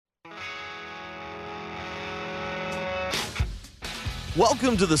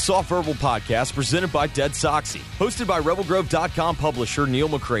Welcome to the Soft Verbal Podcast presented by Dead Soxy. Hosted by RebelGrove.com publisher Neal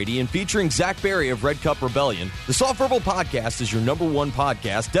McCready and featuring Zach Berry of Red Cup Rebellion, the Soft Verbal Podcast is your #1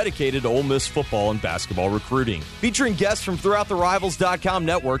 podcast dedicated to Ole Miss football and basketball recruiting. Featuring guests from throughout the Rivals.com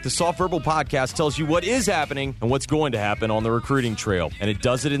network, the Soft Verbal Podcast tells you what is happening and what's going to happen on the recruiting trail. And it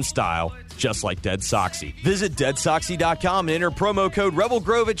does it in style, just like Dead Soxy. Visit DeadSoxy.com and enter promo code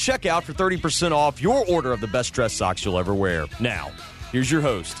RebelGrove at checkout for 30% off your order of the best dress socks you'll ever wear. Now, here's your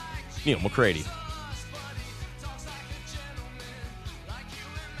host, Neal McCready.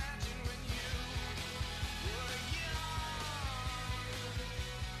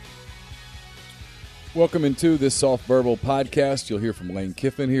 Welcome into this Soft Verbal Podcast. You'll hear from Lane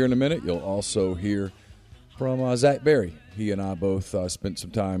Kiffin here in a minute. You'll also hear from Zach Berry. He and I both spent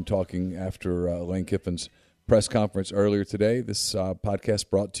some time talking after Lane Kiffin's press conference earlier today. This podcast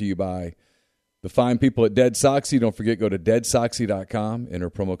brought to you by the fine people at Dead Soxy. Don't forget, go to deadsoxy.com,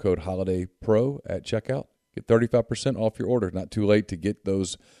 enter promo code HOLIDAYPRO at checkout. Get 35% off your order. Not too late to get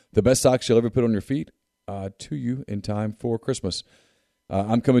the best socks you'll ever put on your feet to you in time for Christmas.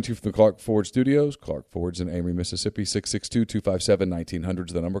 I'm coming to you from the Clark Ford Studios. Clark Ford's in Amory, Mississippi. 662-257-1900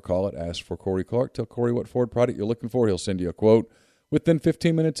 is the number. Call it. Ask for Corey Clark. Tell Corey what Ford product you're looking for. He'll send you a quote within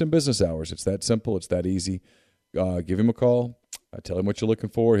 15 minutes in business hours. It's that simple. It's that easy. Give him a call. Tell him what you're looking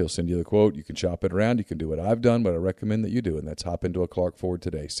for. He'll send you the quote. You can shop it around. You can do what I've done, but I recommend that you do, and that's hop into a Clark Ford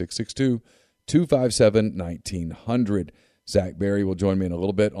today. 662-257-1900. Zach Berry will join me in a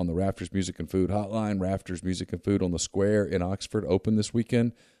little bit on the Rafters Music and Food Hotline. Rafters Music and Food on the Square in Oxford, open this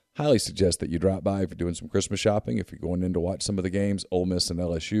weekend. Highly suggest that you drop by if you're doing some Christmas shopping, if you're going in to watch some of the games, Ole Miss and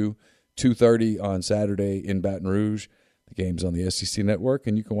LSU, 2:30 on Saturday in Baton Rouge. The game's on the SEC Network,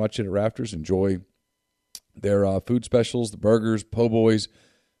 and you can watch it at Rafters. Enjoy their food specials, the burgers, po' boys,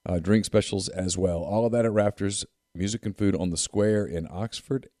 drink specials as well. All of that at Rafters Music and Food on the Square in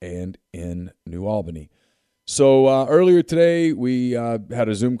Oxford and in New Albany. So earlier today, we had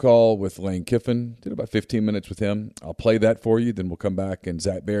a Zoom call with Lane Kiffin. Did about 15 minutes with him. I'll play that for you. Then we'll come back, and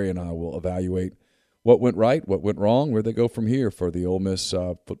Zach Berry and I will evaluate what went right, what went wrong, where they go from here for the Ole Miss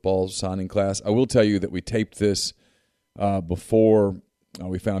football signing class. I will tell you that we taped this before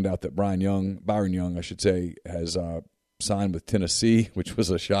we found out that Byron Young, I should say, has signed with Tennessee, which was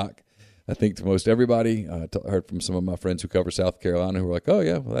a shock, I think, to most everybody. I heard from some of my friends who cover South Carolina who were like, oh,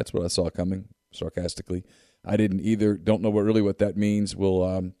 yeah, well, that's what I saw coming, sarcastically. I didn't either. Don't know what that means.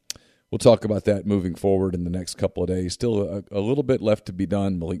 We'll talk about that moving forward in the next couple of days. Still a little bit left to be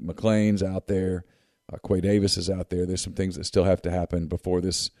done. Malik McLean's out there. Quay Davis is out there. There's some things that still have to happen before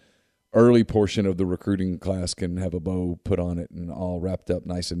this early portion of the recruiting class can have a bow put on it and all wrapped up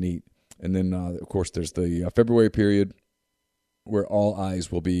nice and neat. And then, of course, there's the February period where all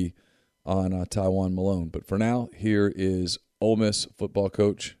eyes will be on Tywan Malone. But for now, here is Ole Miss football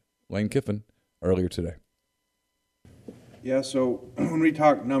coach Lane Kiffin earlier today. Yeah, so when we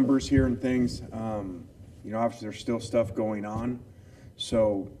talk numbers here and things, obviously there's still stuff going on.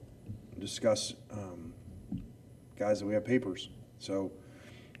 So discuss guys that we have papers. So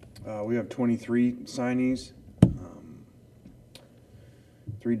we have 23 signees,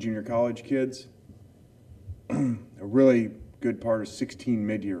 3 junior college kids. A really good part is 16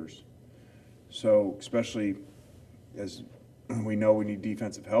 mid-years. So especially as we know we need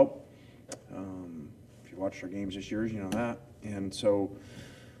defensive help. If you watched our games this year, you know that. And so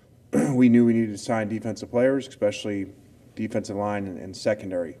we knew we needed to sign defensive players, especially defensive line and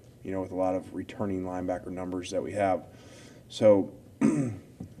secondary, with a lot of returning linebacker numbers that we have. So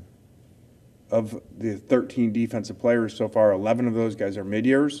of the 13 defensive players so far, 11 of those guys are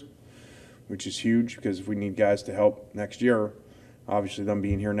mid-years, which is huge because if we need guys to help next year, obviously them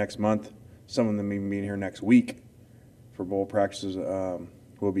being here next month, some of them even being here next week for bowl practices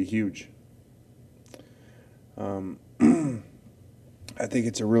will be huge. I think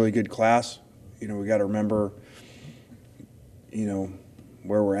it's a really good class. We got to remember,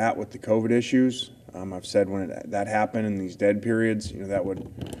 where we're at with the COVID issues. I've said when that happened in these dead periods, that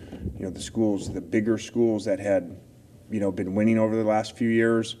would, the schools, the bigger schools that had, been winning over the last few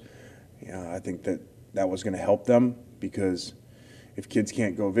years, I think that was going to help them because if kids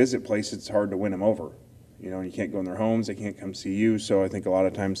can't go visit places, it's hard to win them over. And you can't go in their homes, they can't come see you. So I think a lot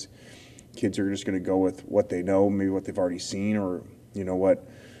of times kids are just going to go with what they know, maybe what they've already seen, or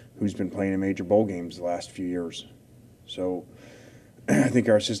who's been playing in major bowl games the last few years. So I think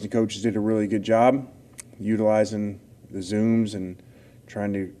our assistant coaches did a really good job utilizing the Zooms and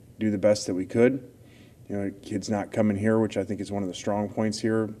trying to do the best that we could. Kids not coming here, which I think is one of the strong points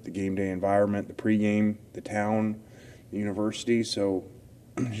here, the game day environment, the pregame, the town, the university. So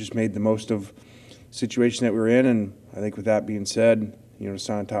just made the most of situation that we're in. And I think with that being said, to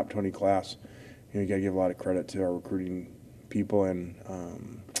sign a top 20 class, you got to give a lot of credit to our recruiting people and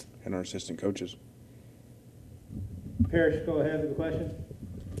our assistant coaches. Parrish, go ahead with the question.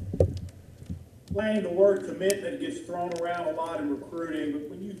 Lane, the word commitment gets thrown around a lot in recruiting, but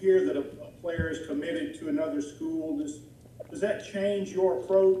when you hear that a player is committed to another school, does that change your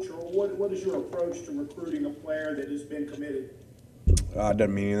approach, or what is your approach to recruiting a player that has been committed? It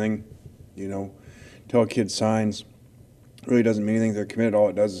doesn't mean anything. Until a kid signs, it really doesn't mean anything. They're committed. All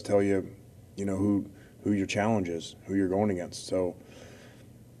it does is tell you, who your challenge is, who you're going against. So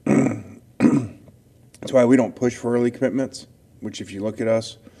that's why we don't push for early commitments, which if you look at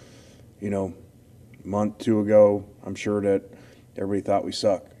us, a month, 2 ago, I'm sure that everybody thought we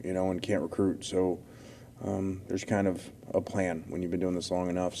suck, and can't recruit. So there's kind of a plan when you've been doing this long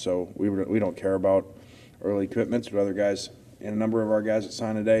enough. So we don't care about early commitments, but other guys, and a number of our guys that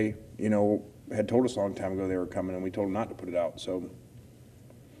signed today, had told us a long time ago they were coming, and we told them not to put it out. So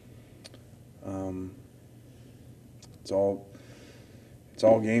it's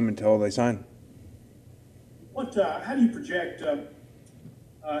all game until they sign. How do you project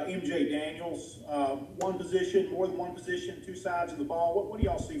MJ Daniels? More than one position, two sides of the ball. What do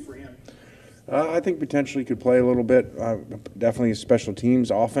y'all see for him? I think potentially could play a little bit. Definitely a special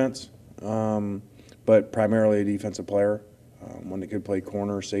teams offense, but primarily a defensive player. One that could play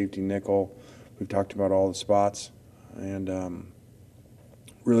corner, safety, nickel. We've talked about all the spots, and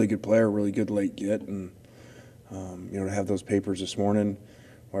really good player, really good late get, and to have those papers this morning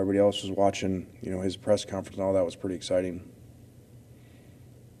while everybody else was watching, his press conference and all that was pretty exciting.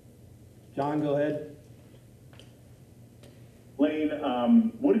 John, go ahead. Lane,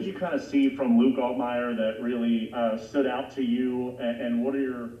 what did you kind of see from Luke Altmaier that really stood out to you, and what are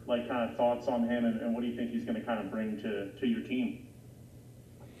your kind of thoughts on him, and what do you think he's going to kind of bring to your team?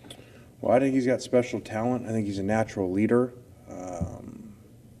 Well, I think he's got special talent. I think he's a natural leader,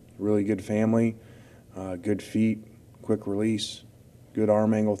 really good family, good feet, quick release, good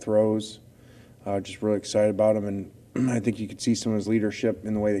arm angle throws. Just really excited about him, and I think you could see some of his leadership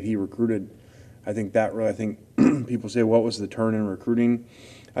in the way that he recruited. I think people say, what was the turn in recruiting?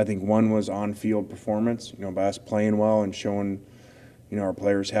 I think one was on-field performance, by us playing well and showing, our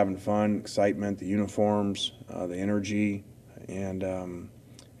players having fun, excitement, the uniforms, the energy, and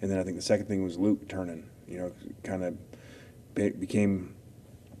then I think the second thing was Luke turning. Kind of became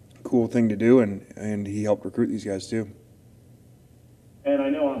a cool thing to do, and he helped recruit these guys too. And I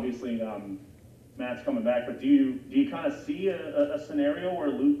know obviously Matt's coming back, but do you kind of see a scenario where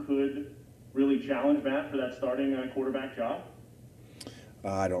Luke could really challenge Matt for that starting quarterback job?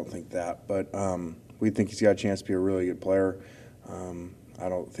 I don't think that, but we think he's got a chance to be a really good player. I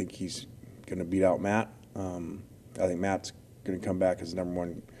don't think he's going to beat out Matt. I think Matt's going to come back as the number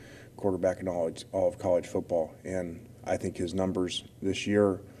one quarterback in all of college football, and I think his numbers this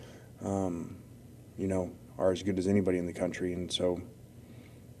year, are as good as anybody in the country, and so,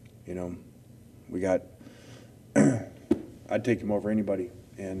 we got. I'd take him over anybody.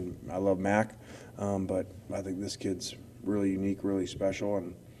 And I love Mac, but I think this kid's really unique, really special,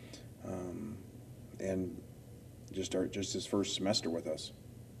 and just his first semester with us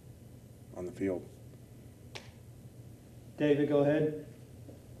on the field. David, go ahead.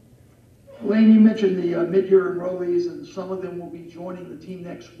 Lane, you mentioned the mid-year enrollees, and some of them will be joining the team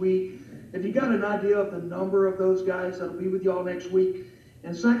next week. Have you got an idea of the number of those guys that will be with y'all next week?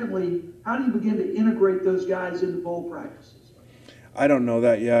 And secondly, how do you begin to integrate those guys into bowl practices? I don't know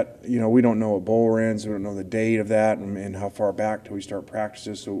that yet. We don't know what bowl we're in, so we don't know the date of that and how far back till we start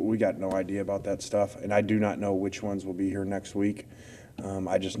practices. So we got no idea about that stuff, and I do not know which ones will be here next week.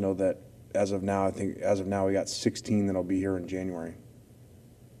 I just know that as of now, we got 16 that'll be here in January.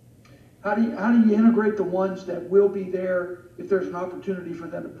 How do you integrate the ones that will be there if there's an opportunity for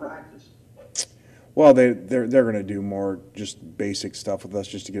them to practice? Well, they're going to do more just basic stuff with us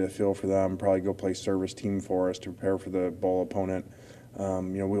just to get a feel for them. Probably go play service team for us to prepare for the bowl opponent. We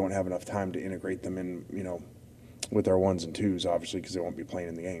won't have enough time to integrate them in, with our ones and twos, obviously, because they won't be playing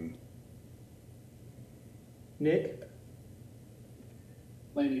in the game. Nick?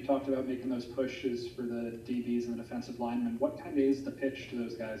 Lane, you talked about making those pushes for the DBs and the defensive linemen. What kind of is the pitch to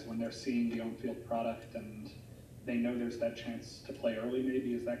those guys when they're seeing the on-field product and they know there's that chance to play early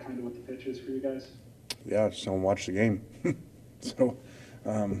maybe? Is that kind of what the pitch is for you guys? Yeah, just don't watch the game. So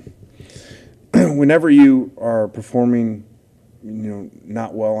whenever you are performing,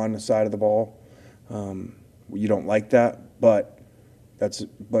 not well on the side of the ball, you don't like that, but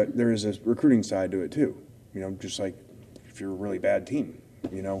there is a recruiting side to it too. Just like if you're a really bad team,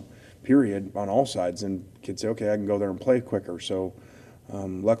 period, on all sides, and kids say, okay, I can go there and play quicker. So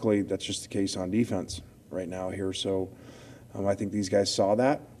Luckily, that's just the case on defense right now here. So I think these guys saw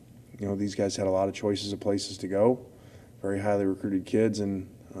that. These guys had a lot of choices of places to go, very highly recruited kids, and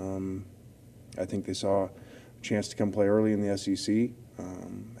I think they saw a chance to come play early in the SEC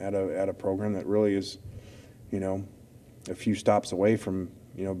at a program that really is, a few stops away from,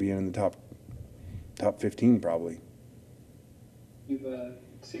 being in the top 15 probably. It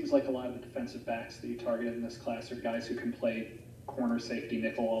seems like a lot of the defensive backs that you targeted in this class are guys who can play corner, safety,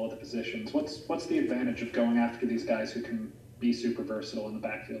 nickel, all of the positions. What's the advantage of going after these guys who can be super versatile in the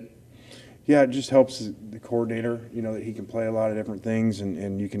backfield? Yeah, it just helps the coordinator, that he can play a lot of different things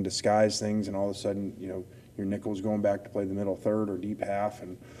and you can disguise things, and all of a sudden, your nickel's going back to play the middle third or deep half.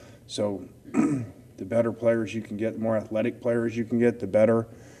 And so the better players you can get, the more athletic players you can get, the better.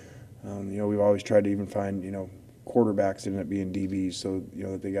 We've always tried to even find, quarterbacks that end up being DBs so,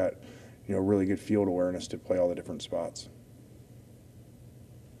 that they got, really good field awareness to play all the different spots.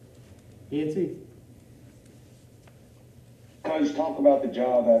 ENC. Coach, talk about the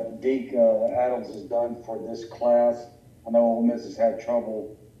job that Deke Adams has done for this class. I know Ole Miss has had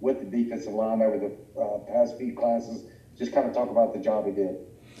trouble with the defensive line over the past few classes. Just kind of talk about the job he did.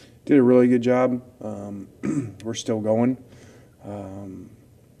 Did a really good job. We're still going.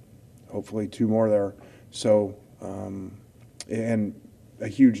 Hopefully 2 more there. So, and a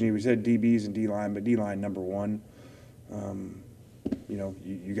huge need. We said DBs and D-line, but D-line number 1.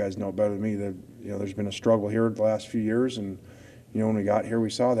 You guys know better than me that, there's been a struggle here the last few years. And, when we got here, we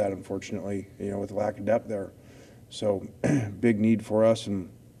saw that, unfortunately, with the lack of depth there. So big need for us, and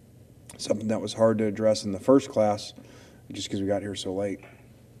something that was hard to address in the first class just because we got here so late.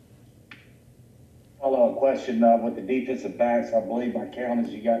 Follow-up question with the defensive backs. I believe my count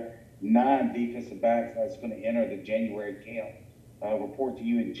is you got 9 defensive backs that's going to enter the January camp. Report to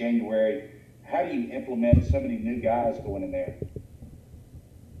you in January. How do you implement so many new guys going in there?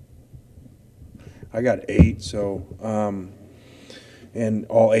 I got 8, so and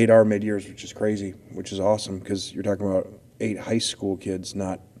all 8 are mid-years, which is crazy, which is awesome because you're talking about 8 high school kids,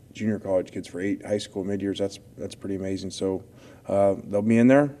 not junior college kids, for 8 high school mid-years. That's pretty amazing. So they'll be in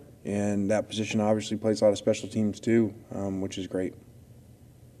there, and that position obviously plays a lot of special teams too, which is great.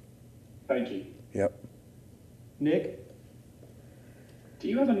 Thank you. Yep. Nick. Do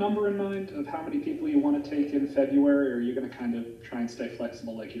you have a number in mind of how many people you want to take in February, or are you going to kind of try and stay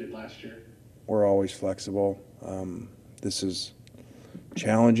flexible like you did last year? We're always flexible. This is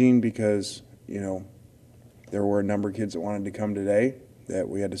challenging because, there were a number of kids that wanted to come today that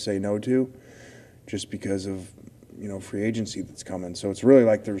we had to say no to just because of, free agency that's coming. So it's really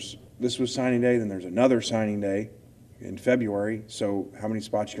like this was signing day, then there's another signing day in February. So how many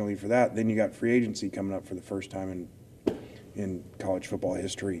spots you going to leave for that? Then you got free agency coming up for the first time in college football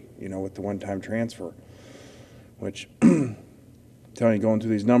history, with the one-time transfer, which telling you, going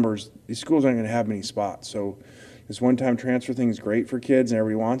through these numbers, these schools aren't going to have many spots. So this one-time transfer thing is great for kids and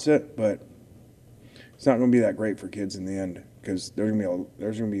everybody wants it, but it's not going to be that great for kids in the end because there's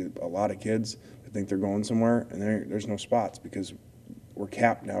going to be a lot of kids that think they're going somewhere, and there's no spots because we're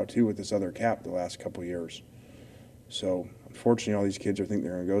capped now too with this other cap the last couple of years. So unfortunately, all these kids think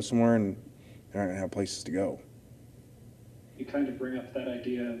they're going to go somewhere and they're not going to have places to go. You kind of bring up that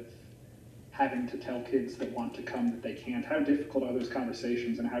idea of having to tell kids that want to come that they can't. How difficult are those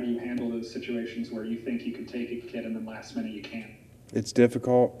conversations, and how do you handle those situations where you think you can take a kid and then last minute you can't? It's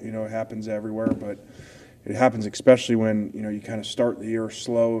difficult. It happens everywhere, but it happens especially when, you kind of start the year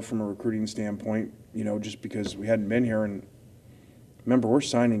slow from a recruiting standpoint, just because we hadn't been here. And remember, we're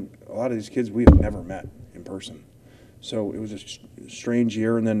signing a lot of these kids we have never met in person. So it was a strange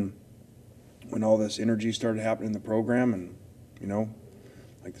year. And then when all this energy started happening in the program and,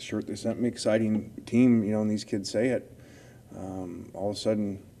 like the shirt they sent me, exciting team, and these kids say it, all of a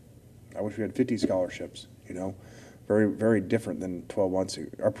sudden, I wish we had 50 scholarships, very, very different than 12 months ago.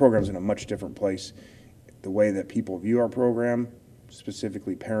 Our program's in a much different place. The way that people view our program,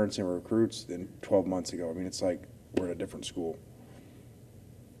 specifically parents and recruits, than 12 months ago. I mean, it's like we're at a different school.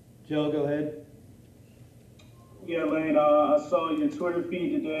 Joe, go ahead. Yeah, Lane, I saw your Twitter feed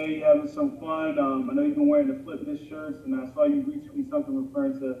today. You having some fun. I know you've been wearing the Flip This shirts, and I saw you retweet something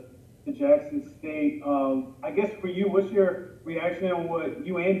referring to Jackson State. I guess for you, what's your reaction on what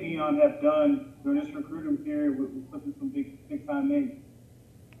you and Dion have done during this recruiting period with flipping some big-time names?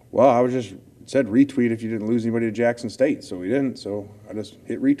 Well, I was just said retweet if you didn't lose anybody to Jackson State, so we didn't, so I just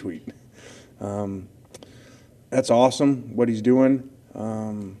hit retweet. That's awesome, what he's doing.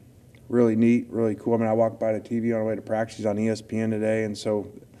 Really neat, really cool. I mean, I walked by the TV on the way to practice. He's on ESPN today, and so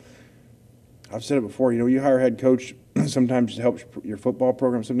I've said it before, you hire a head coach, sometimes it helps your football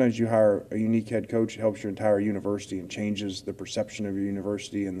program. Sometimes you hire a unique head coach, it helps your entire university and changes the perception of your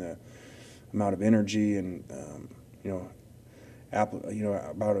university and the amount of energy and,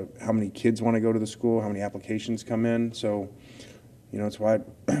 about how many kids want to go to the school, how many applications come in. So, it's why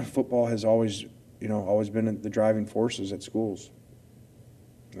football has always been the driving forces at schools.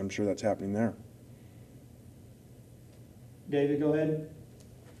 I'm sure that's happening there. David, go ahead.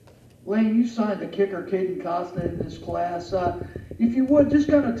 Lane, you signed the kicker, Caden Costa, in this class. If you would, just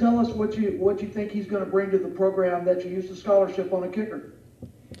kind of tell us what you think he's going to bring to the program that you used a scholarship on a kicker.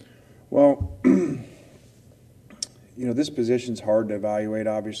 Well, this position's hard to evaluate,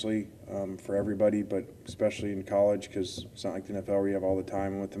 obviously, for everybody, but especially in college because it's not like the NFL where you have all the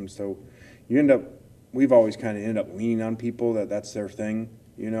time with them. So we've always kind of ended up leaning on people that's their thing,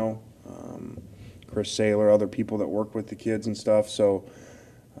 Chris Saylor, other people that work with the kids and stuff. So,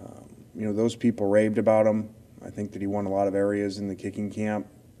 those people raved about him. I think that he won a lot of areas in the kicking camp,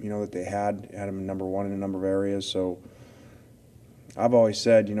 that they had him number one in a number of areas. So I've always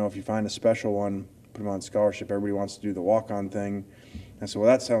said, if you find a special one, put him on scholarship. Everybody wants to do the walk-on thing. I said, well,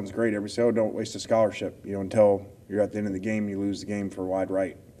 that sounds great. Everybody said, oh, don't waste a scholarship, until you're at the end of the game, you lose the game for wide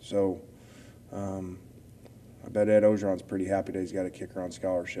right. So I bet Ed Ogeron's pretty happy that he's got a kicker on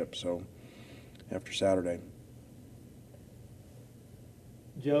scholarship. So after Saturday.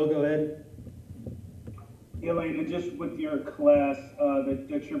 Joe, go ahead. Yeah, Lane, and just with your class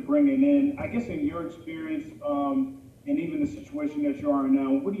that you're bringing in, I guess in your experience and even the situation that you are in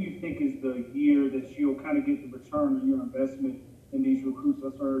now, what do you think is the year that you'll kind of get the return on your investment in these recruits?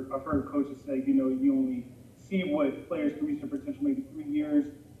 I've heard coaches say, you only see what players can reach their potential maybe 3 years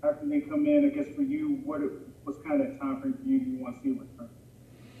after they come in. I guess for you, what's kind of that time frame for you? Do you want to see a return?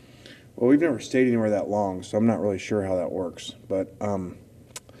 Well, we've never stayed anywhere that long, so I'm not really sure how that works. But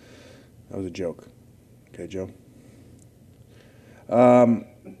that was a joke. Okay, Joe.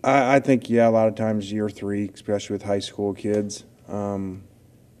 I think, a lot of times year 3, especially with high school kids, but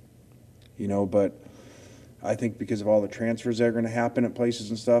I think because of all the transfers that are going to happen at places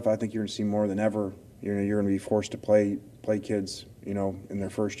and stuff, I think you're going to see more than ever. You're going to be forced to play kids, in their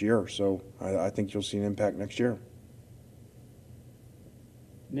first year. So I think you'll see an impact next year.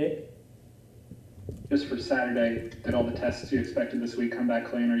 Nick? Just for Saturday, did all the tests you expected this week come back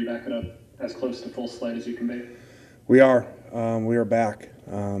clean? Are you back up as close to full slate as you can be? We are. We are back.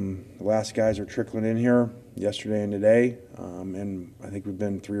 The last guys are trickling in here yesterday and today, and I think we've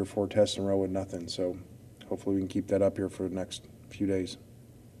been 3 or 4 tests in a row with nothing. So hopefully we can keep that up here for the next few days.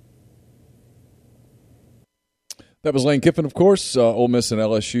 That was Lane Kiffin, of course. Ole Miss and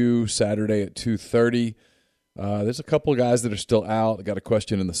LSU Saturday at 2:30. There's a couple of guys that are still out. I got a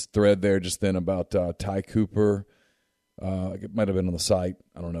question in this thread there just then about Ty Cooper. It might have been on the site.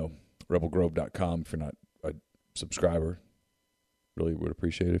 I don't know. RebelGrove.com if you're not a subscriber. Really would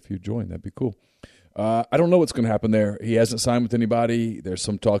appreciate it if you join. That'd be cool. I don't know what's going to happen there. He hasn't signed with anybody. There's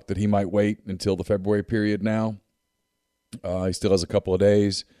some talk that he might wait until the February period now. He still has a couple of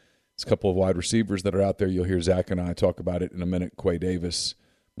days. There's a couple of wide receivers that are out there. You'll hear Zach and I talk about it in a minute. Quay Davis,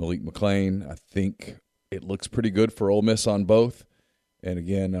 Malik McClain. I think it looks pretty good for Ole Miss on both. And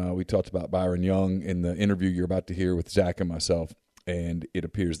again, we talked about Byron Young in the interview you're about to hear with Zach and myself. And it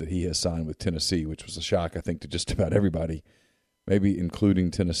appears that he has signed with Tennessee, which was a shock, I think, to just about everybody, maybe including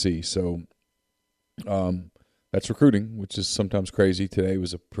Tennessee. So that's recruiting, which is sometimes crazy. Today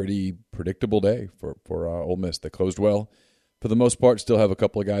was a pretty predictable day for Ole Miss. They closed well for the most part. Still have a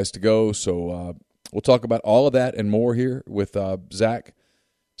couple of guys to go. So we'll talk about all of that and more here with Zach.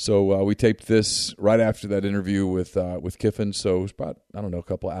 So we taped this right after that interview with Kiffin. So it was about, a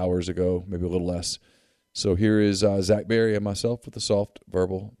couple of hours ago, maybe a little less. So here is Zach Berry and myself with the Soft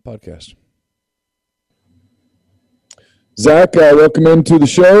Verbal Podcast. Zach, welcome into the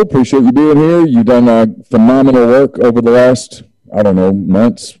show. Appreciate you being here. You've done phenomenal work over the last,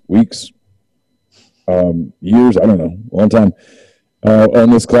 months, weeks, years, long time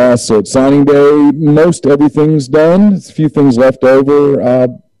on this class. So it's signing day. Most everything's done. There's a few things left over.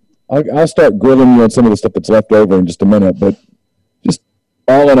 I'll start grilling you on some of the stuff that's left over in just a minute. But just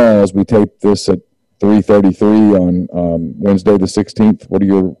all in all, as we tape this at 3:33 on Wednesday the 16th, what are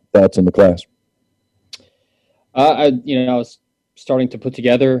your thoughts on the class? I was starting to put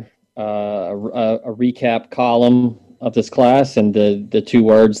together a recap column of this class, and the 2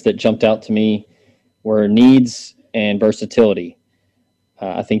 words that jumped out to me were needs and versatility.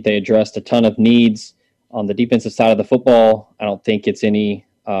 I think they addressed a ton of needs on the defensive side of the football. I don't think it's any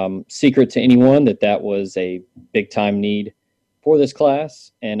secret to anyone that was a big-time need for this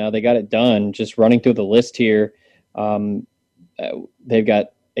class, and they got it done. Just running through the list here, they've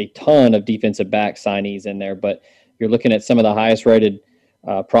got a ton of defensive back signees in there, but you're looking at some of the highest rated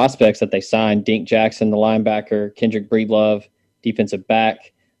prospects that they signed. Dink Jackson, the linebacker, Kendrick Breedlove, defensive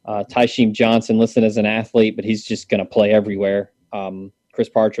back, Tysheem Johnson listed as an athlete, but he's just going to play everywhere. Chris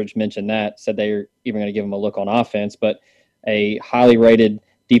Partridge mentioned that, said they're even going to give him a look on offense, but a highly rated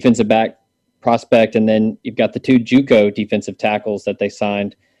defensive back prospect. And then you've got the two JUCO defensive tackles that they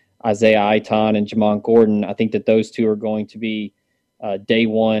signed, Isaiah Aiton and Jamon Gordon. I think that those two are going to be day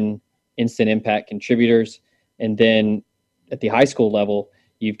one instant impact contributors. And then at the high school level,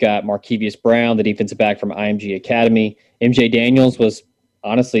 you've got Markevius Brown, the defensive back from IMG Academy. MJ Daniels was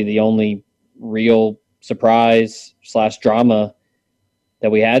honestly the only real surprise / drama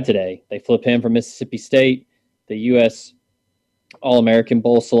that we had today. They flip him from Mississippi State, the U.S. All-American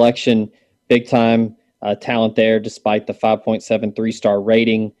Bowl selection, big time talent there, despite the 5.73 star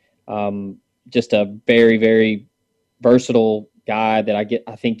rating. Just a very, very versatile guy that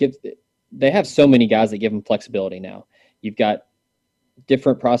I think they have so many guys that give them flexibility now. You've got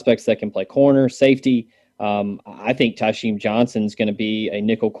different prospects that can play corner, safety. I think Tysheem Johnson's going to be a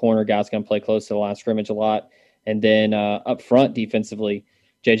nickel corner guy. That's going to play close to the line of scrimmage a lot. And then up front defensively,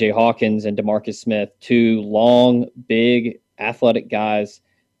 J.J. Hawkins and DeMarcus Smith, two long, big, athletic guys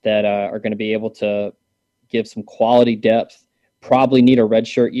that are going to be able to give some quality depth. Probably need a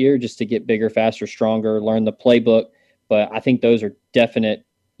redshirt year just to get bigger, faster, stronger, learn the playbook. But I think those are definite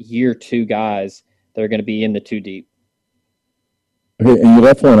year two guys that are going to be in the two deep. Okay, and you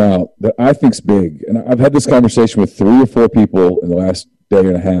left one out that I think's big. And I've had this conversation with 3 or 4 people in the last day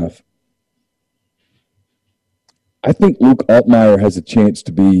and a half. I think Luke Altmaier has a chance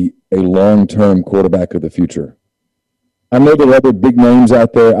to be a long-term quarterback of the future. I know there are other big names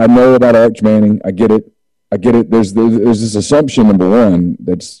out there. I know about Arch Manning. I get it. There's this assumption, number one,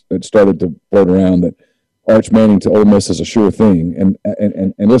 that started to float around that Arch Manning to Ole Miss is a sure thing. And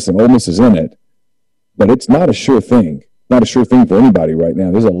listen, Ole Miss is in it, but it's not a sure thing. Not a sure thing for anybody right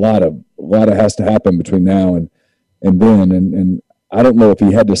now. There's a lot has to happen between now and then. And I don't know if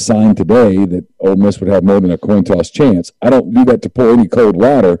he had to sign today that Ole Miss would have more than a coin toss chance. I don't do that to pour any cold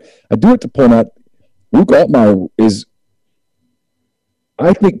water. I do it to point out Luke Altmaier is,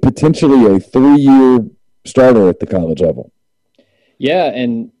 I think, potentially a 3-year starter at the college level. Yeah,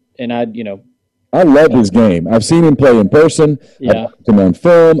 and I love his game. I've seen him play in person. Yeah. I've seen him on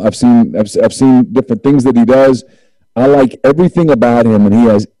film. I've seen different things that he does. I like everything about him, and he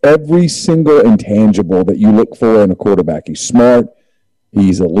has every single intangible that you look for in a quarterback. He's smart.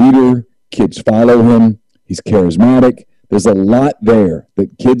 He's a leader. Kids follow him. He's charismatic. There's a lot there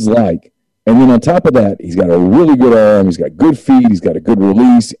that kids like. And then on top of that, he's got a really good arm. He's got good feet. He's got a good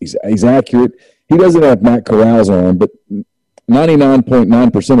release. He's accurate. He doesn't have Matt Corral's arm, but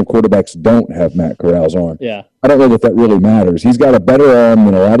 99.9% of quarterbacks don't have Matt Corral's arm. Yeah. I don't know if that really matters. He's got a better arm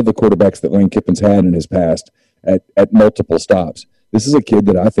than a lot of the quarterbacks that Lane Kiffin's had in his past at multiple stops. This is a kid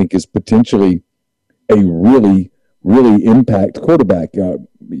that I think is potentially a really, really impact quarterback.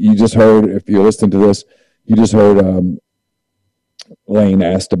 You just heard, if you listen to this, you just heard Lane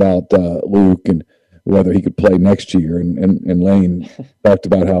asked about Luke and whether he could play next year. And Lane talked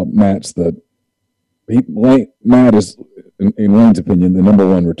about how Matt is, in Lane's opinion, the number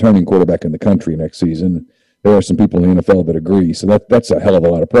 1 returning quarterback in the country next season. There are some people in the NFL that agree. So that's a hell of a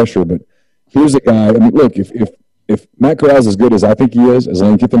lot of pressure. But here's a guy, I mean, look, if Matt Corral's as good as I think he is, as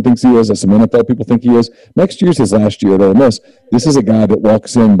Lane Kiffin thinks he is, as some NFL people think he is, next year's his last year at Ole Miss. This is a guy that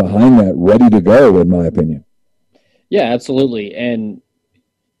walks in behind that ready to go, in my opinion. Yeah, absolutely. And,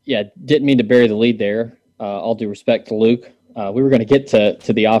 yeah, didn't mean to bury the lead there. All due respect to Luke. We were going to get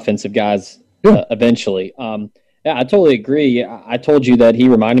to the offensive guys eventually. Yeah, I totally agree. I told you that he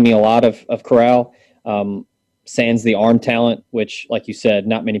reminded me a lot of Corral. Sans the arm talent, which, like you said,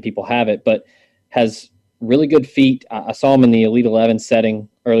 not many people have it, but has really good feet. I saw him in the Elite 11 setting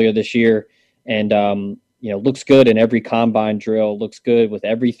earlier this year, and looks good in every combine drill. Looks good with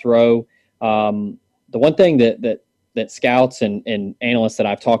every throw. The one thing that scouts and analysts that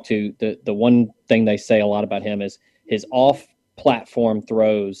I've talked to, the one thing they say a lot about him is his off-platform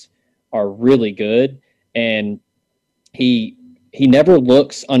throws are really good, and he never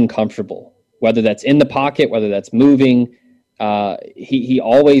looks uncomfortable. Whether that's in the pocket, whether that's moving, he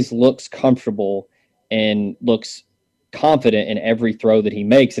always looks comfortable and looks confident in every throw that he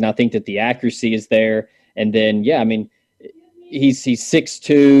makes. And I think that the accuracy is there. And then, yeah, I mean, he's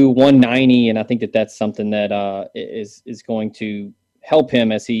 6'2", 190, and I think that that's something that is going to help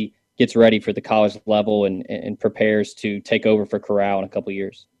him as he gets ready for the college level and prepares to take over for Corral in a couple of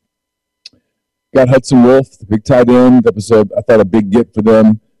years. Got Hudson Wolf, the big tight end. That was, I thought, a big get for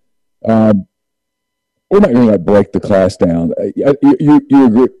them. we're not going to break the class down. You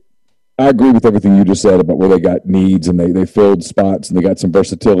agree. I agree with everything you just said about where they got needs and they filled spots and they got some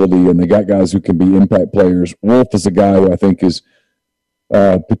versatility and they got guys who can be impact players. Wolf is a guy who I think is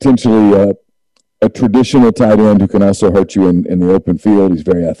potentially a traditional tight end who can also hurt you in the open field. He's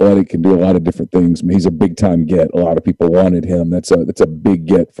very athletic, can do a lot of different things. I mean, he's a big time get. A lot of people wanted him. That's a big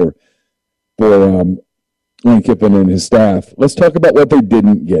get for Lane Kiffin and his staff. Let's talk about what they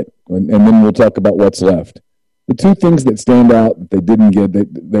didn't get, and then we'll talk about what's left. The two things that stand out that they didn't get,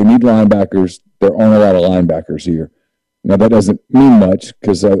 they need linebackers. There aren't a lot of linebackers here. Now that doesn't mean much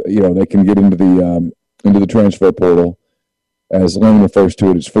because they can get into the transfer portal, as Lane refers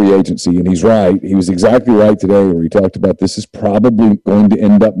to it, as free agency. And he's right. He was exactly right today where he talked about this is probably going to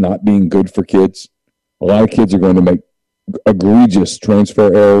end up not being good for kids. A lot of kids are going to make egregious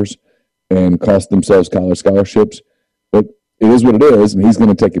transfer errors and cost themselves college scholarships. But it is what it is, and he's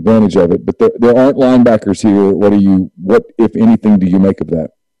going to take advantage of it. But there aren't linebackers here. What, if anything, do you make of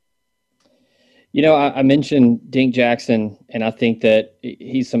that? I mentioned Dink Jackson, and I think that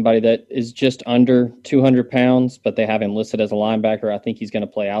he's somebody that is just under 200 pounds, but they have him listed as a linebacker. I think he's going to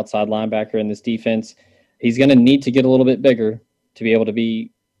play outside linebacker in this defense. He's going to need to get a little bit bigger to be able to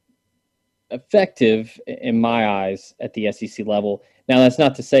be effective, in my eyes, at the SEC level. Now, that's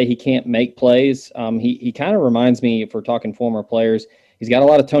not to say he can't make plays. He kind of reminds me, if we're talking former players, he's got a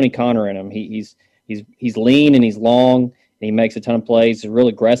lot of Tony Connor in him. He's lean and he's long, and he makes a ton of plays. He's real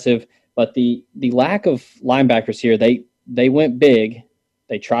aggressive. But the lack of linebackers here, they went big.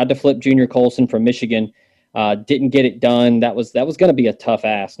 They tried to flip Junior Colson from Michigan, didn't get it done. That was going to be a tough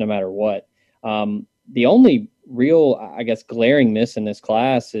ask no matter what. The only real, I guess, glaring miss in this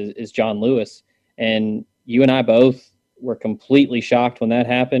class is John Lewis. And you and I both were completely shocked when that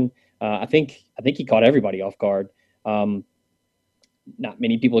happened. I think he caught everybody off guard. Not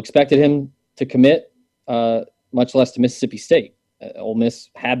many people expected him to commit, much less to Mississippi State. Ole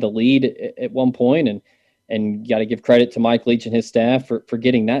Miss had the lead at one point, and got to give credit to Mike Leach and his staff for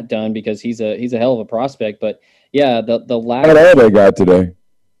getting that done because he's a hell of a prospect. But yeah, the lack. Not all they got today.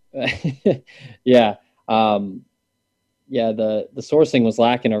 Yeah, the sourcing was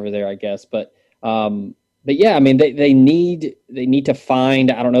lacking over there, I guess. But yeah, I mean they need to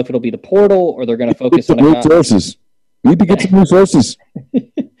find. I don't know if it'll be the portal or they're going to focus on new sources. Need to get some new sources.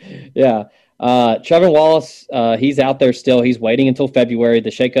 Yeah. Trevin Wallace, he's out there still. He's waiting until February. The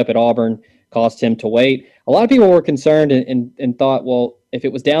shakeup at Auburn caused him to wait. A lot of people were concerned and thought, well, if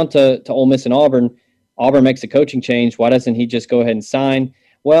it was down to Ole Miss and Auburn makes a coaching change. Why doesn't he just go ahead and sign?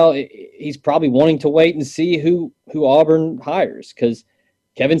 Well, he's probably wanting to wait and see who Auburn hires because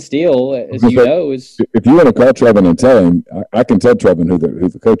Kevin Steele, as you know, is. If you want to call Trevin and tell him, I can tell Trevin who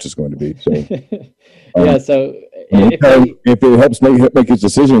the coach is going to be. So. Yeah, so if it helps make his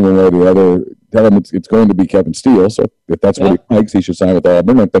decision one way or the other, tell him it's going to be Kevin Steele. So if that's what he likes, he should sign with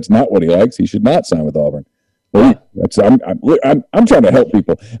Auburn. If that's not what he likes, he should not sign with Auburn. Well, I'm trying to help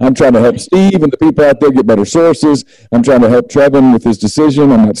people. I'm trying to help Steve and the people out there get better sources. I'm trying to help Trevin with his decision.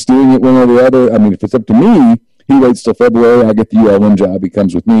 I'm not steering it one way or the other. I mean, if it's up to me, he waits till February. I get the ULM job. He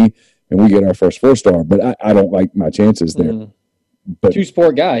comes with me, and we get our first 4-star. But I don't like my chances there. Mm-hmm. But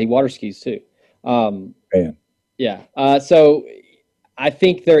two-sport guy. He water skis too. Man. Yeah. So I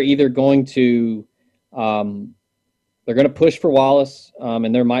think they're either going to they're going to push for Wallace,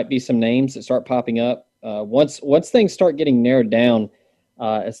 and there might be some names that start popping up. Once things start getting narrowed down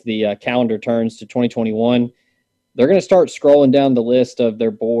as the calendar turns to 2021, they're going to start scrolling down the list of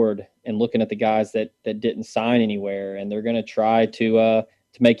their board and looking at the guys that didn't sign anywhere, and they're going to try to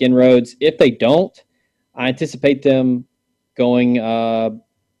make inroads. If they don't, I anticipate them going,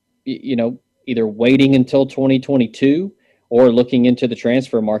 either waiting until 2022 or looking into the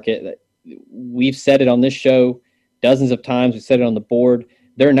transfer market. We've said it on this show dozens of times. We've said it on the board.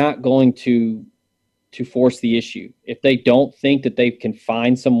 They're not going to force the issue. If they don't think that they can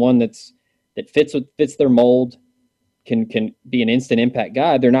find someone that fits their mold, can be an instant impact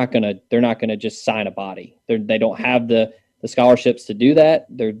guy, they're not gonna just sign a body. They don't have the scholarships to do that.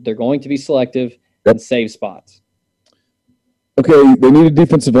 They're going to be selective and save spots. Okay, they need a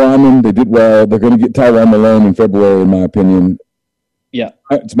defensive lineman. They did well. They're going to get Tyrone Malone in February, in my opinion. Yeah.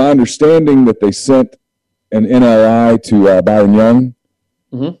 It's my understanding that they sent an NLI to Byron Young.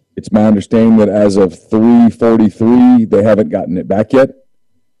 Mm-hmm. It's my understanding that as of 3:43, they haven't gotten it back yet.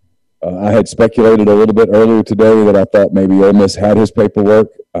 I had speculated a little bit earlier today that I thought maybe Ole Miss had his paperwork.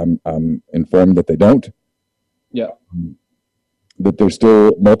 I'm informed that they don't. Yeah. That there's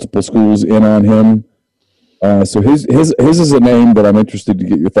still multiple schools in on him. So his is a name that I'm interested to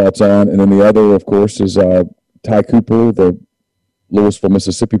get your thoughts on. And then the other, of course, is Ty Cooper, the Louisville,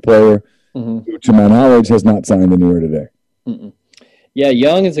 Mississippi player. who, to my knowledge, has not signed anywhere today. Mm-mm. Yeah,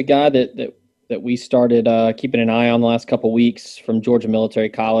 Young is a guy that we started keeping an eye on the last couple of weeks from Georgia Military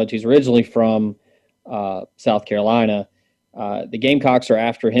College. He's originally from South Carolina. The Gamecocks are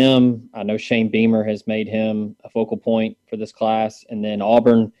after him. I know Shane Beamer has made him a focal point for this class. And then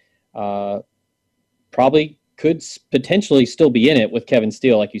Auburn probably could potentially still be in it with Kevin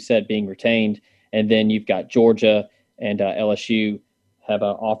Steele, like you said, being retained. And then you've got Georgia and LSU have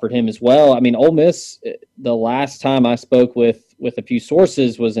offered him as well. I mean, Ole Miss, the last time I spoke with a few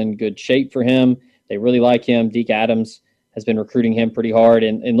sources, was in good shape for him. They really like him. Deke Adams has been recruiting him pretty hard.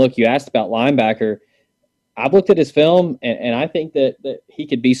 And look, you asked about linebacker. I've looked at his film, and I think that he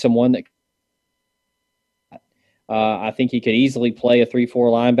could be someone that I think he could easily play a 3-4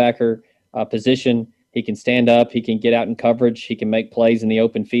 linebacker position. He can stand up. He can get out in coverage. He can make plays in the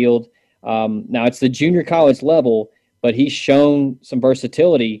open field. Now, it's the junior college level, but he's shown some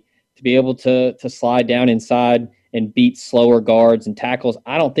versatility to be able to slide down inside and beat slower guards and tackles.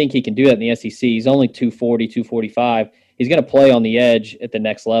 I don't think he can do that in the SEC. He's only 240, 245. He's going to play on the edge at the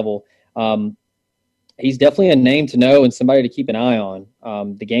next level. He's definitely a name to know and somebody to keep an eye on.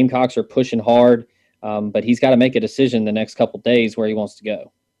 The Gamecocks are pushing hard, but he's got to make a decision the next couple of days where he wants to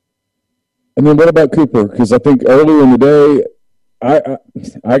go. And then what about Cooper? Because I think earlier in the day,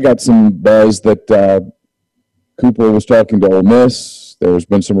 I got some buzz that Cooper was talking to Ole Miss. There's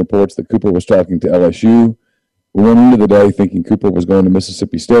been some reports that Cooper was talking to LSU. We went into the day thinking Cooper was going to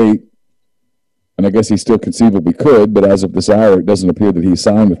Mississippi State, and I guess he still conceivably could, but as of this hour, it doesn't appear that he's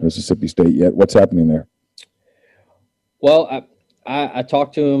signed with Mississippi State yet. What's happening there? Well, I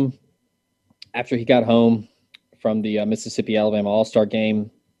talked to him after he got home from the Mississippi-Alabama All-Star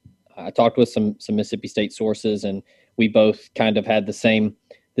game. I talked with some Mississippi State sources, and we both kind of had the same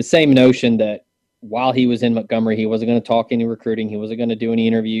notion that while he was in Montgomery, he wasn't going to talk any recruiting. He wasn't going to do any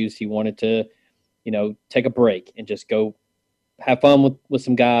interviews. He wanted to, take a break and just go have fun with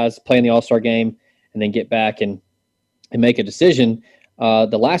some guys, play in the All-Star game, and then get back and make a decision.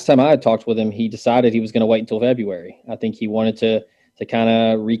 The last time I had talked with him, he decided he was going to wait until February. I think he wanted to kind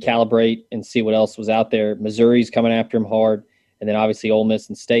of recalibrate and see what else was out there. Missouri's coming after him hard, and then obviously Ole Miss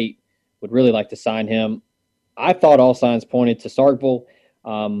and State would really like to sign him. I thought all signs pointed to Starkville.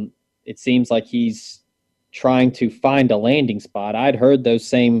 It seems like he's trying to find a landing spot. I'd heard those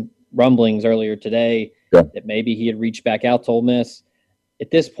same rumblings earlier today that maybe he had reached back out to Ole Miss. At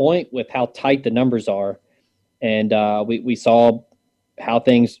this point, with how tight the numbers are, and we saw how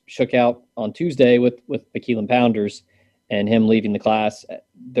things shook out on Tuesday with McKeelan Pounders and him leaving the class,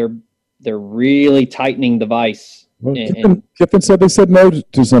 they're really tightening the vice. Well, Kiffin said they said no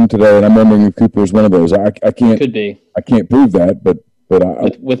to some today, and I'm wondering if Cooper is one of those. I can't. Could be. I can't prove that, but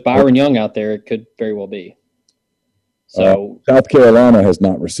with Byron Young out there, it could very well be. So South Carolina has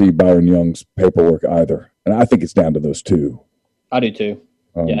not received Byron Young's paperwork either, and I think it's down to those two. I do too.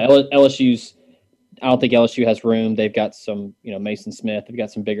 LSU's. I don't think LSU has room. They've got some, Mason Smith. They've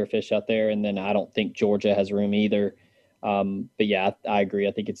got some bigger fish out there, and then I don't think Georgia has room either. But yeah, I agree.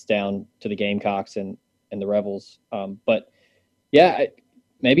 I think it's down to the Gamecocks and the Rebels. But yeah,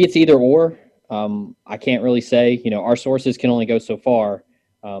 maybe it's either or. I can't really say. Our sources can only go so far,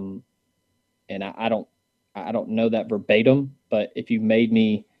 and I don't know that verbatim. But if you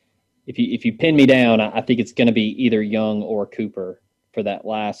pin me down, I think it's going to be either Young or Cooper for that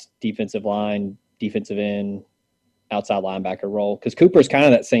last defensive line, defensive end, outside linebacker role. Because Cooper's kind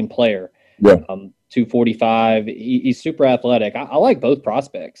of that same player. Yeah. 245. He's super athletic. I like both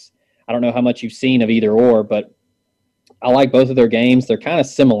prospects. I don't know how much you've seen of either or, but I like both of their games. They're kind of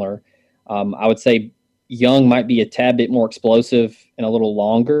similar. I would say Young might be a tad bit more explosive and a little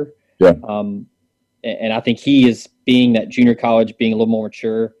longer. Yeah. And I think he is, being that junior college, being a little more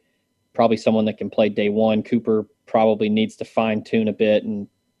mature, probably someone that can play day one. Cooper probably needs to fine-tune a bit and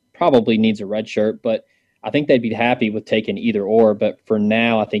probably needs a red shirt, but I think they'd be happy with taking either or. But for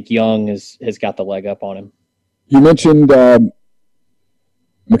now, I think Young has got the leg up on him. You mentioned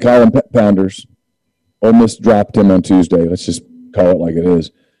McCollum Pounders. Ole Miss dropped him on Tuesday. Let's just call it like it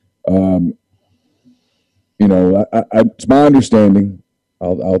is. It's my understanding.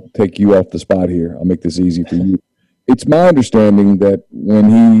 I'll take you off the spot here. I'll make this easy for you. It's my understanding that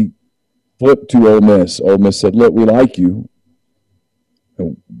when he flipped to Ole Miss said, "Look, we like you.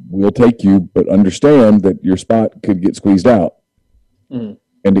 We'll take you, but understand that your spot could get squeezed out." Mm.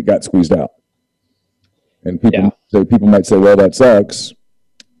 And it got squeezed out. And people might say, "Well, that sucks,"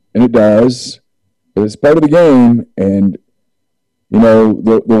 and it does, but it's part of the game. And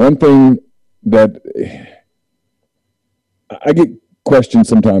the one thing that I get questions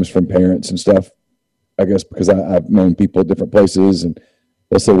sometimes from parents and stuff, I guess because I've known people at different places, and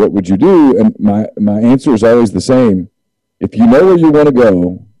they'll say, what would you do? And my answer is always the same. If you know where you want to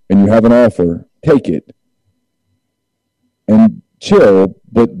go and you have an offer, take it and chill,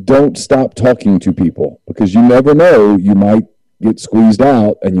 but don't stop talking to people because you never know. You might get squeezed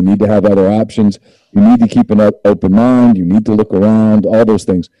out and you need to have other options. You need to keep an open mind. You need to look around, all those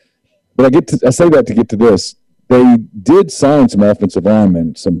things. But I say that to get to this. They did sign some offensive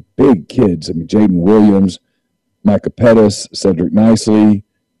linemen, some big kids. I mean, Jaden Williams, Micah Pettis, Cedric Nicely.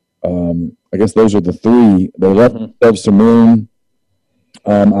 I guess those are the three. They left themselves some room.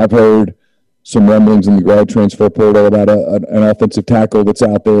 I've heard some rumblings in the grad transfer portal about an offensive tackle that's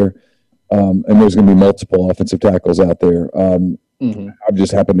out there, and there's going to be multiple offensive tackles out there. I've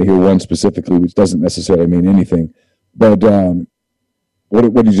just happened to hear one specifically, which doesn't necessarily mean anything. But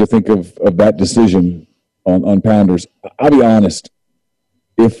what did you think of that decision on Pounders? I'll be honest.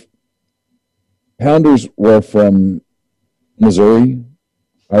 If Pounders were from Missouri,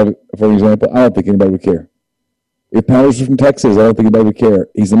 for example, I don't think anybody would care. If Pounders was from Texas, I don't think anybody would care.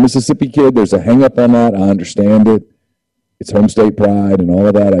 He's a Mississippi kid. There's a hang-up on that. I understand it. It's home state pride and all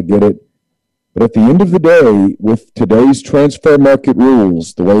of that. I get it. But at the end of the day, with today's transfer market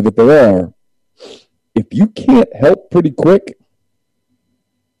rules, the way that they are, if you can't help pretty quick,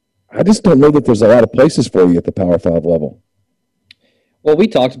 I just don't know that there's a lot of places for you at the Power 5 level. Well, we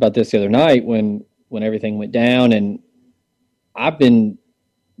talked about this the other night when everything went down, and I've been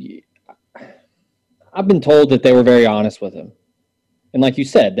told that they were very honest with him. And like you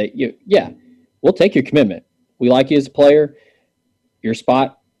said, that we'll take your commitment. We like you as a player. Your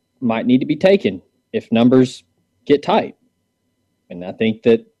spot might need to be taken if numbers get tight. And I think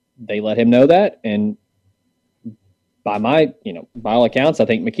that they let him know that. And by all accounts, I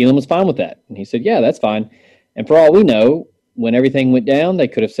think McKeelan was fine with that. And he said, yeah, that's fine. And for all we know, when everything went down, they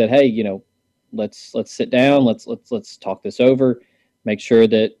could have said, hey, let's sit down. Let's talk this over. Make sure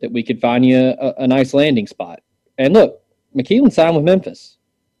that we could find you a nice landing spot. And look, McKeelan signed with Memphis.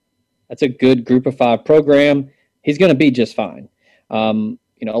 That's a good group of 5 program. He's going to be just fine.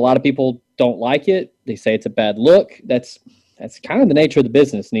 A lot of people don't like it. They say it's a bad look. That's kind of the nature of the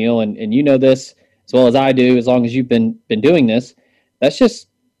business, Neal. And you know this as well as I do, as long as you've been doing this. That's just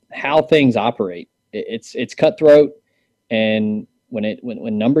how things operate. It's cutthroat. And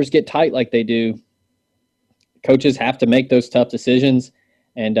when numbers get tight like they do, coaches have to make those tough decisions,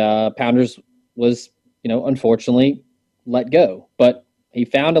 and Pounders was, unfortunately let go. But he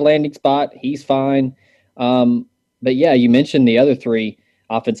found a landing spot. He's fine. But yeah, you mentioned the other 3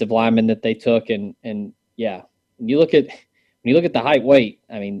 offensive linemen that they took, and yeah, when you look at the height weight,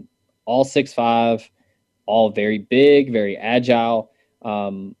 I mean, all 6'5", all very big, very agile.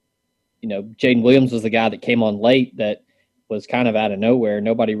 Jaden Williams was the guy that came on late that was kind of out of nowhere.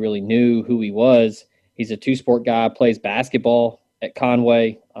 Nobody really knew who he was. He's a 2-sport guy, plays basketball at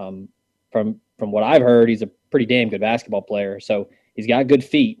Conway. From what I've heard, he's a pretty damn good basketball player. So he's got good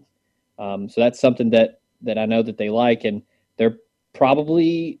feet. So that's something that I know that they like. And they're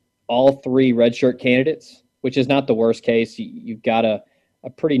probably all 3 redshirt candidates, which is not the worst case. You've got a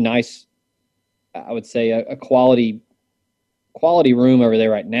pretty nice, I would say, a quality room over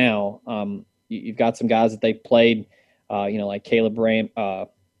there right now. You've got some guys that they've played, like Caleb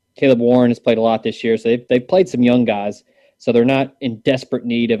Warren has played a lot this year. So they've played some young guys. So they're not in desperate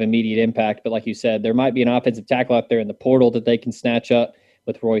need of immediate impact. But like you said, there might be an offensive tackle out there in the portal that they can snatch up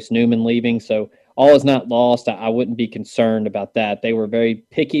with Royce Newman leaving. So all is not lost. I wouldn't be concerned about that. They were very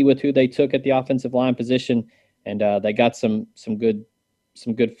picky with who they took at the offensive line position, and they got some good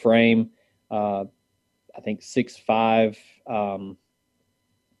frame. I think 6'5".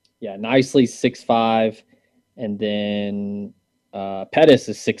 Nicely 6'5", and then Pettis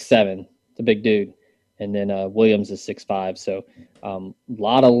is 6'7". It's a big dude, and then Williams is 6'5". So a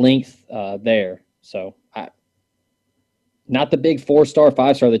lot of length there. So not the big 4-star,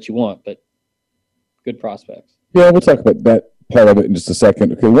 5-star that you want, but good prospects. Yeah, we'll talk about that part of it in just a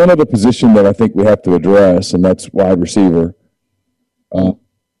second. Okay, one other position that I think we have to address, and that's wide receiver.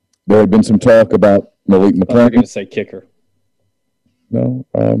 There had been some talk about Malik McCready. I was going to say kicker. No,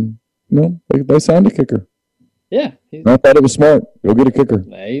 they signed a kicker. Yeah. I thought it was smart. Go get a kicker.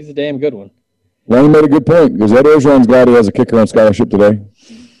 Nah, he's a damn good one. Lane made a good point because Ed Orgeron's glad he has a kicker on scholarship today.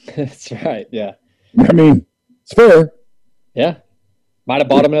 That's right, yeah. I mean, it's fair. Yeah. Might have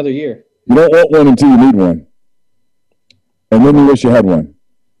bought him another year. You don't want one until you need one. And then you wish you had one.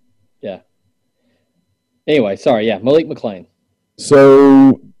 Yeah. Anyway, sorry, yeah, Malik McClain.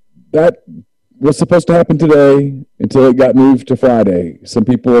 So that was supposed to happen today until it got moved to Friday. Some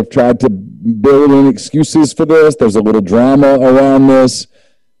people have tried to build in excuses for this. There's a little drama around this.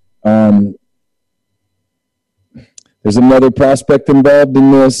 There's another prospect involved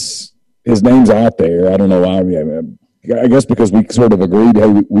in this. His name's out there. I don't know why. I guess because we sort of agreed,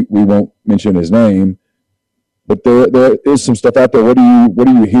 hey, we won't mention his name. But there is some stuff out there. What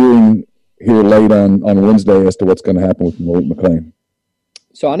are you hearing here late on Wednesday as to what's going to happen with Malik McClain?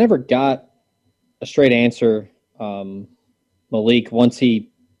 So I never got a straight answer. Malik, once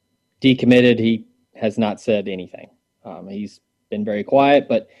he decommitted, he has not said anything. He's been very quiet,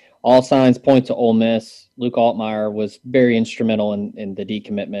 but all signs point to Ole Miss. Luke Altmaier was very instrumental in the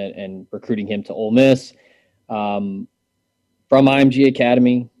decommitment and recruiting him to Ole Miss. From IMG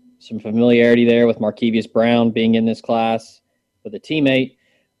Academy, some familiarity there with Markevius Brown being in this class with a teammate.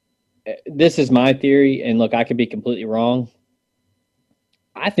 This is my theory, and look, I could be completely wrong.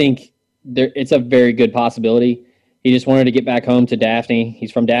 I think it's a very good possibility. He just wanted to get back home to Daphne.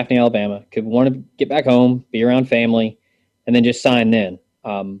 He's from Daphne, Alabama. Could want to get back home, be around family, and then just sign then.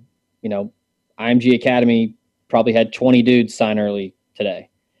 IMG Academy probably had 20 dudes sign early today.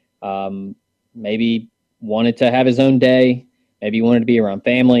 Maybe wanted to have his own day. Maybe he wanted to be around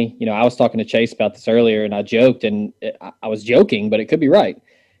family. I was talking to Chase about this earlier, and I joked, and I was joking, but it could be right.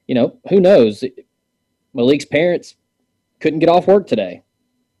 Who knows? Malik's parents couldn't get off work today.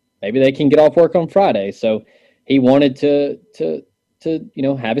 Maybe they can get off work on Friday. So he wanted to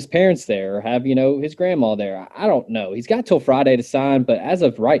have his parents there or have, his grandma there. I don't know. He's got till Friday to sign, but as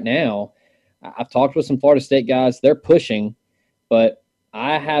of right now, I've talked with some Florida State guys. They're pushing, but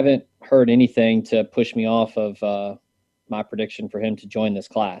I haven't heard anything to push me off of my prediction for him to join this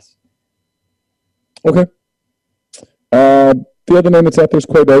class. Okay. The other name that's out there is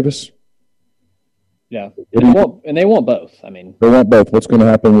Quay Davis. Yeah, and they want both. I mean, they want both. What's going to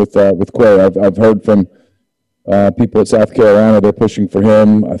happen with Quay? I've heard from people at South Carolina. They're pushing for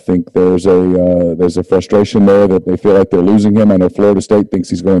him. I think there's a frustration there that they feel like they're losing him. I know Florida State thinks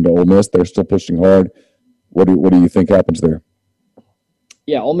he's going to Ole Miss. They're still pushing hard. What do you think happens there?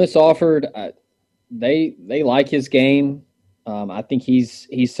 Yeah, Ole Miss offered. They like his game. I think he's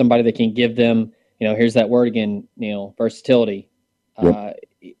somebody that can give them. Here's that word again, Neal. Versatility. Yep.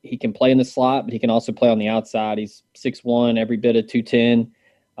 He can play in the slot, but he can also play on the outside. He's 6'1", every bit of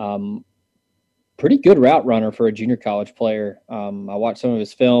 210. Pretty good route runner for a junior college player. I watched some of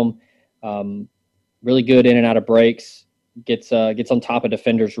his film. Really good in and out of breaks. Gets on top of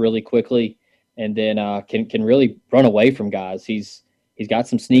defenders really quickly, and then can really run away from guys. He's got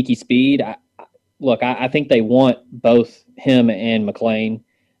some sneaky speed. I think they want both him and McClain.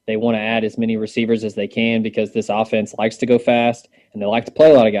 They want to add as many receivers as they can because this offense likes to go fast and they like to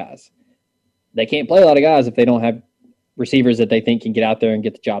play a lot of guys. They can't play a lot of guys if they don't have receivers that they think can get out there and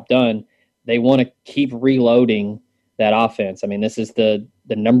get the job done. They want to keep reloading that offense. I mean, this is the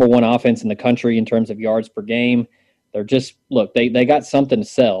number one offense in the country in terms of yards per game. They're just they got something to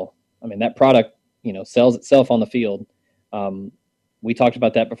sell. I mean, that product, sells itself on the field. We talked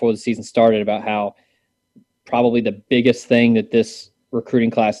about that before the season started about how probably the biggest thing that this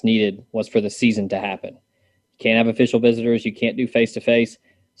recruiting class needed was for the season to happen. You can't have official visitors. You can't do face-to-face.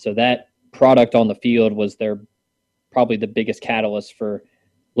 So that product on the field was probably the biggest catalyst for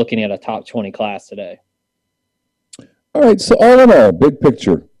looking at a top 20 class today. All right. So all in all, big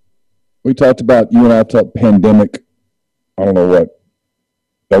picture, we talked about, you and I talked pandemic, I don't know what,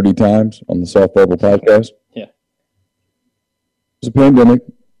 30 times on the Soft Verbal podcast. Yeah. It was a pandemic.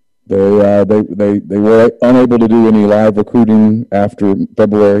 They were unable to do any live recruiting after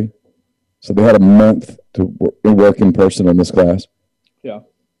February, so they had a month to work in person on this class. Yeah.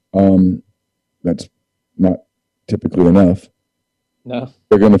 That's not typically enough. No.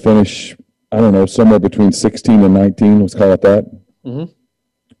 They're going to finish, I don't know, somewhere between 16 and 19. Let's call it that.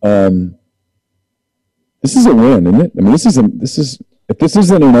 Mm-hmm. This is a win, isn't it? I mean, if this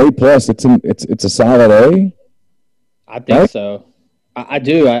isn't an A+, it's a solid A. I think right? So. I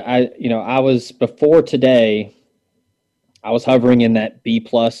do. I was before today. I was hovering in that B+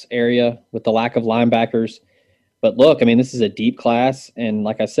 area with the lack of linebackers. But look, I mean, this is a deep class, and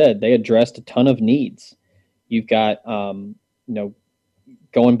like I said, they addressed a ton of needs. You've got, going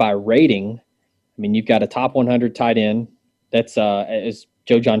by rating. I mean, you've got a top 100 tight end. That's as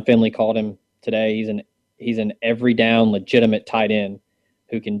Joe John Finley called him today. He's an every down legitimate tight end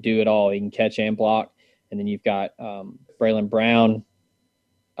who can do it all. He can catch and block. And then you've got Braylon Brown.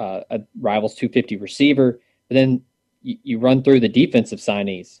 A Rivals 250 receiver. But then you run through the defensive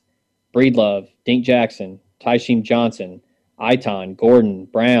signees. Breedlove, Dink Jackson, Tysheem Johnson, Iton, Gordon,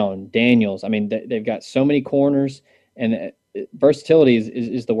 Brown, Daniels. I mean, they've got so many corners, and versatility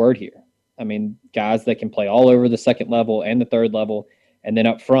is the word here. I mean, guys that can play all over the second level and the third level. And then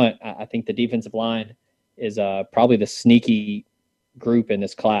up front, I think the defensive line is probably the sneaky group in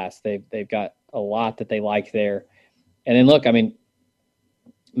this class. They've got a lot that they like there. And then look, I mean,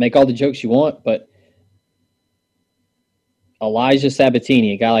 make all the jokes you want, but Elijah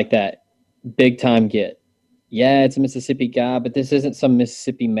Sabatini, a guy like that, big time get. Yeah, it's a Mississippi guy, but this isn't some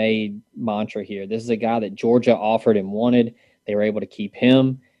Mississippi-made mantra here. This is a guy that Georgia offered and wanted. They were able to keep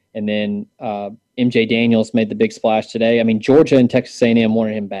him. And then MJ Daniels made the big splash today. I mean, Georgia and Texas A&M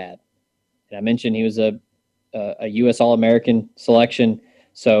wanted him bad. And I mentioned he was a U.S. All-American selection,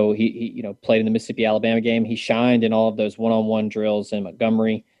 so he played in the Mississippi-Alabama game. He shined in all of those one-on-one drills in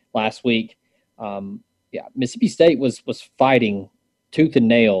Montgomery last week. Mississippi State was fighting tooth and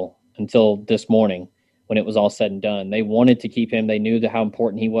nail until this morning when it was all said and done. They wanted to keep him. They knew how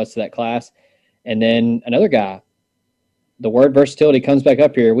important he was to that class. And then another guy, the word versatility comes back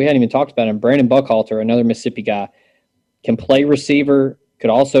up here. We hadn't even talked about him. Brandon Buckhalter, another Mississippi guy, can play receiver, could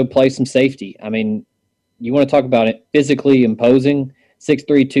also play some safety. I mean, you want to talk about it physically imposing,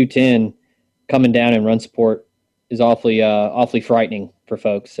 6'3", 210, coming down and run support is awfully frightening for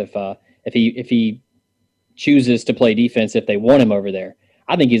folks if he chooses to play defense if they want him over there.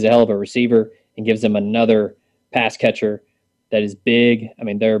 I think he's a hell of a receiver and gives them another pass catcher that is big. I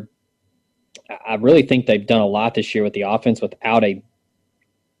mean, I really think they've done a lot this year with the offense without a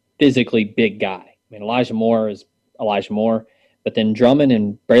physically big guy. I mean, Elijah Moore is Elijah Moore, but then Drummond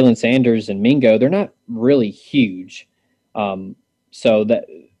and Braylon Sanders and Mingo, they're not really huge. So that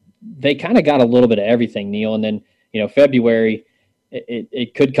they kind of got a little bit of everything, Neal. And then, February,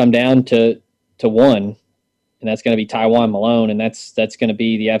 it could come down to one, and that's going to be Taiwan Malone, and that's going to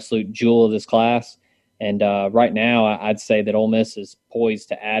be the absolute jewel of this class. And right now, I'd say that Ole Miss is poised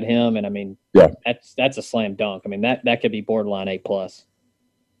to add him, and I mean, that's a slam dunk. I mean, that could be borderline A+.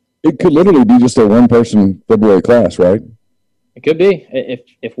 It could literally be just a one-person February class, right? It could be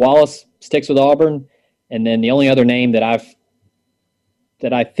if Wallace sticks with Auburn, and then the only other name that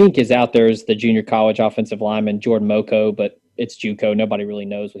I think is out there is the junior college offensive lineman Jordan Moko, but it's JUCO. Nobody really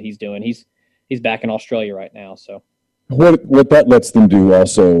knows what he's doing. He's back in Australia right now. So what that lets them do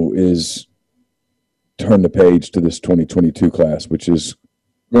also is turn the page to this 2022 class, which is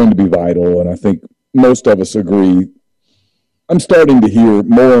going to be vital. And I think most of us agree. I'm starting to hear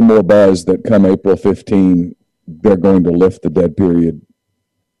more and more buzz that come April 15, they're going to lift the dead period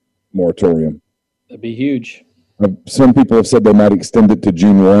moratorium. That'd be huge. Some people have said they might extend it to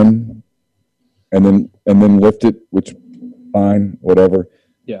June 1 and then lift it, which fine, whatever.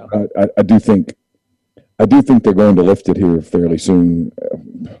 Yeah. I do think they're going to lift it here fairly soon.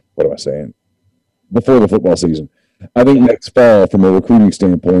 What am I saying? Before the football season. I think next fall, from a recruiting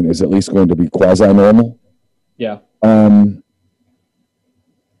standpoint, is at least going to be quasi-normal. Yeah.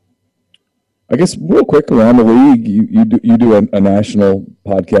 I guess real quick around the league, you do a national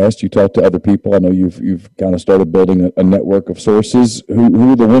podcast. You talk to other people. I know you've kind of started building a network of sources.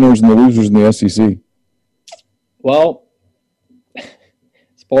 Who are the winners and the losers in the SEC? Well,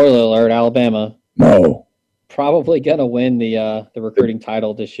 spoiler alert: Alabama. No. Probably gonna win the recruiting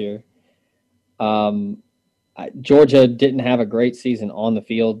title this year. Georgia didn't have a great season on the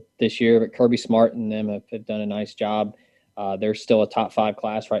field this year, but Kirby Smart and them have done a nice job. They're still a top 5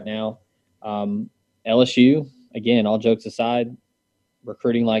 class right now. LSU, again, all jokes aside,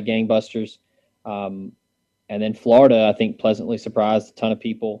 recruiting like gangbusters. And then Florida, I think, pleasantly surprised a ton of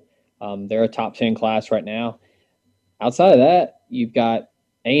people. They're a top 10 class right now. Outside of that, you've got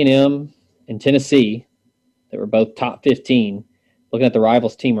A&M and Tennessee that were both top 15. Looking at the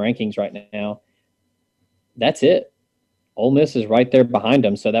rivals team rankings right now, that's it. Ole Miss is right there behind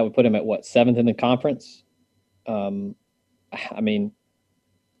them, so that would put them at, 7th in the conference? I mean,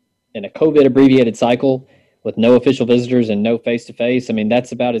 in a COVID-abbreviated cycle with no official visitors and no face-to-face, I mean,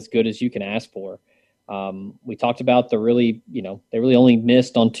 that's about as good as you can ask for. We talked about they really only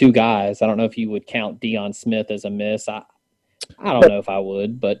missed on 2 guys. I don't know if you would count Deion Smith as a miss. I don't know if I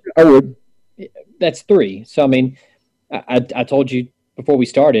would, but I would. That's 3. So, I mean, I told you before we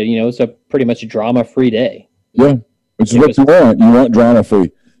started, it's a pretty much a drama-free day. Yeah, which is what you want. You want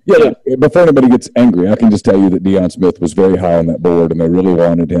drama-free. Yeah, before anybody gets angry, I can just tell you that Deion Smith was very high on that board, and they really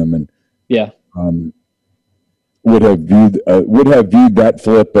wanted him, and would have viewed that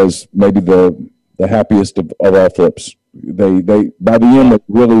flip as maybe the happiest of all flips. They by the end they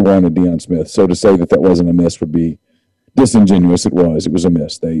really wanted Deion Smith. So to say that wasn't a miss would be disingenuous. It was a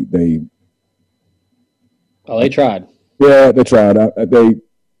miss. They tried. Yeah, they tried.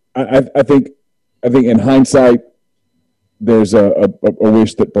 I think in hindsight, there's a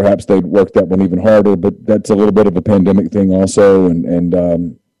wish that perhaps they'd worked that one even harder, but that's a little bit of a pandemic thing also, and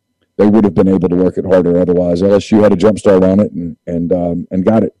they would have been able to work it harder otherwise. LSU had a jump start on it and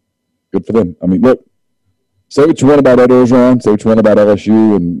got it. Good for them. I mean, look, Say what you want about Ed Orgeron, say what you want about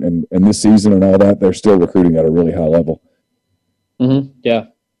LSU and this season and all that, they're still recruiting at a really high level. Mm-hmm. Yeah.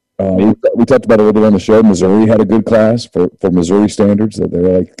 We talked about it a little bit on the show. Missouri had a good class for Missouri standards.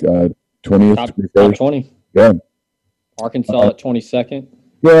 They're like 20th. Top 20. Yeah. Arkansas at 22nd.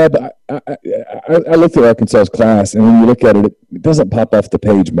 Yeah, but I looked at Arkansas's class, and when you look at it, it doesn't pop off the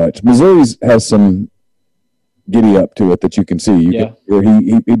page much. Missouri's has some giddy up to it that you can see.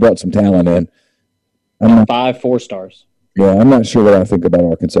 He brought some talent in. 5 4-stars. Yeah, I'm not sure what I think about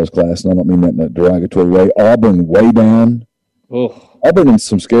Arkansas's class, and I don't mean that in a derogatory way. Auburn way down. Oh. Auburn in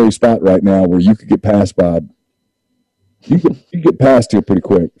some scary spot right now where you could get passed by. You get past here pretty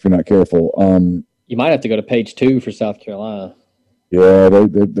quick if you're not careful. You might have to go to page 2 for South Carolina. Yeah,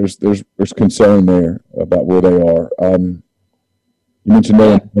 there's concern there about where they are. You mentioned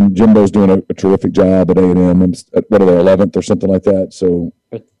that Jimbo's doing a terrific job at A&M. What are they, 11th or something like that? So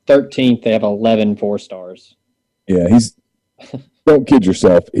 13th, they have 11 4-stars. Yeah, don't kid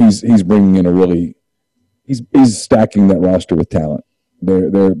yourself. He's bringing in a really he's stacking that roster with talent.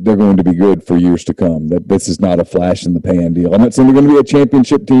 They're going to be good for years to come. That this is not a flash in the pan deal. I'm not saying they're going to be a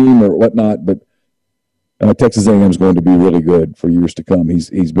championship team or whatnot, but Texas A&M is going to be really good for years to come.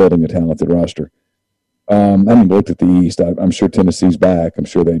 He's building a talented roster. I haven't looked at the East. I'm sure Tennessee's back. I'm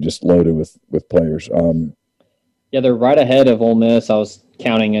sure they just loaded with players. Yeah, they're right ahead of Ole Miss. I was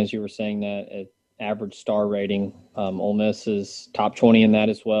counting as you were saying that at average star rating. Ole Miss is top 20 in that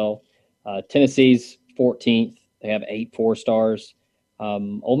as well. Tennessee's 14th. They have 8 4-stars.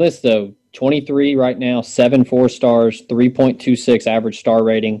 Ole Miss, though, 23 right now, 7 4-stars, 3.26 average star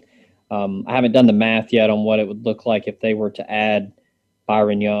rating. I haven't done the math yet on what it would look like if they were to add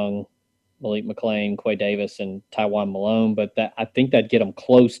Byron Young, Malik McClain, Quay Davis, and Tywan Malone, but I think that'd get them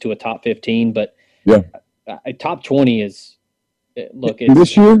close to a top 15. But yeah, a top 20 is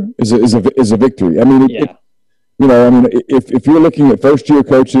this year is a victory. I mean, if you're looking at first year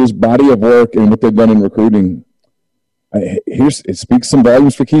coaches, body of work, and what they've done in recruiting, it speaks some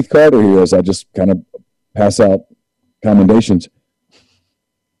volumes for Keith Carter here as I just kind of pass out commendations.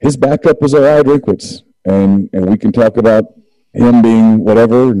 His backup was Eli Drinkwitz, and we can talk about him being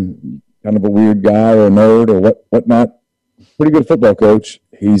whatever, and kind of a weird guy or a nerd or whatnot. Pretty good football coach.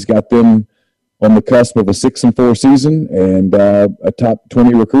 He's got them on the cusp of a 6-4 season and a top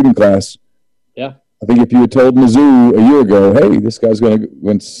 20 recruiting class. Yeah, I think if you had told Mizzou a year ago, hey, this guy's going to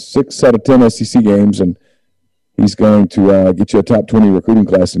win 6 out of 10 SEC games and he's going to get you a top 20 recruiting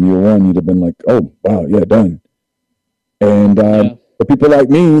class in year one, you'd have been like, oh, wow, yeah, done. And for people like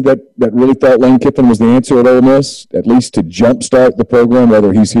me that really thought Lane Kiffin was the answer at Ole Miss, at least to jumpstart the program,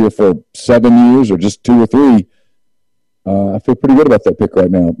 whether he's here for 7 years or just 2 or 3, I feel pretty good about that pick right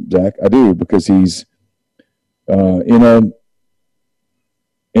now, Zach. I do, because he's in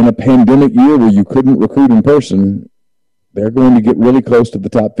a pandemic year where you couldn't recruit in person. They're going to get really close to the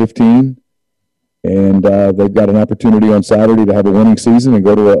top 15, and they've got an opportunity on Saturday to have a winning season and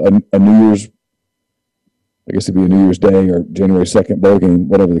go to a New Year's, I guess it'd be a New Year's Day or January 2nd bowl game,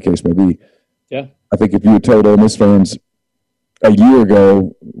 whatever the case may be. Yeah, I think if you had told Ole Miss fans a year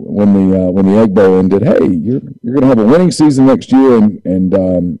ago when the Egg Bowl ended, hey, you're going to have a winning season next year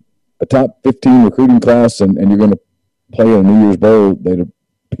and a top 15 recruiting class, and you're going to play a New Year's Bowl,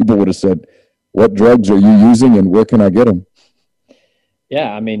 people would have said, what drugs are you using and where can I get them?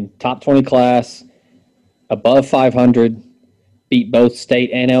 Yeah, I mean, top 20 class, above 500, beat both State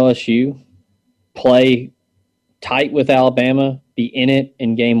and LSU, play tight with Alabama, be in it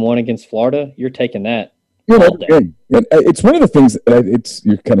in game 1 against Florida. You're taking that. It's one of the things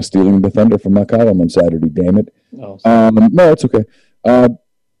you're kind of stealing the thunder from my column on Saturday, damn it. Oh, no, it's okay. The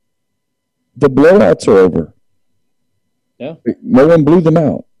blowouts are over. Yeah. No one blew them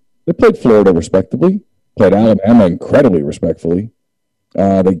out. They played Florida respectably, played Alabama incredibly respectfully.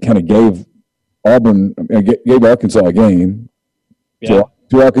 They kind of gave Arkansas a game. Yeah.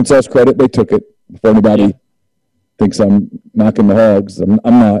 To Arkansas's credit, they took it. If anybody thinks I'm knocking the hogs, I'm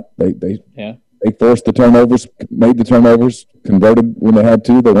not. They forced the turnovers, made the turnovers, converted when they had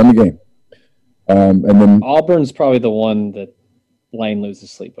to. They won the game. And then Auburn's probably the one that Lane loses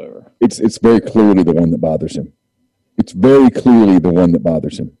sleep over. It's very clearly the one that bothers him. It's very clearly the one that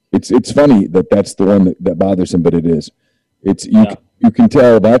bothers him. It's funny that's the one that bothers him, but it is. You can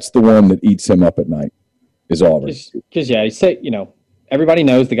tell that's the one that eats him up at night. Is Auburn. Because you say everybody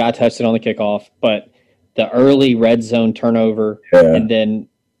knows the guy touched it on the kickoff, but the early red zone turnover, and then.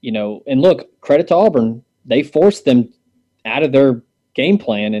 And look, credit to Auburn. They forced them out of their game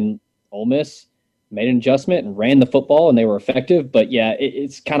plan, and Ole Miss made an adjustment and ran the football, and they were effective. But,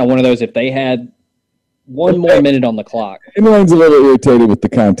 it's kind of one of those, if they had one more minute on the clock. And Lane's a little irritated with the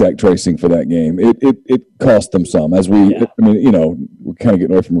contact tracing for that game. It cost them some. We're kind of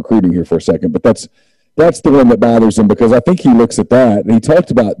getting away from recruiting here for a second, but that's the one that bothers him because I think he looks at that and he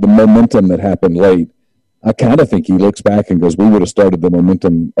talked about the momentum that happened late. I kind of think he looks back and goes, we would have started the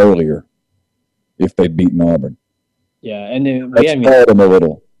momentum earlier if they'd beaten Auburn. Yeah, and then we hadn't even a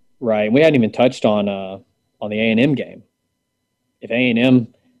little. Right. We hadn't even touched on the A&M game. If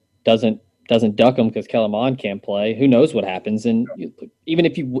A&M doesn't duck them because Kellerman can't play, who knows what happens? And even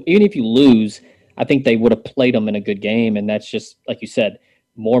if you lose, I think they would have played them in a good game. And that's just like you said,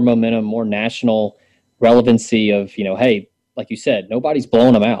 more momentum, more national relevancy of hey, like you said, nobody's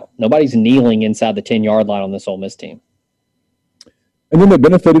blowing them out. Nobody's kneeling inside the 10-yard line on this Ole Miss team. And then they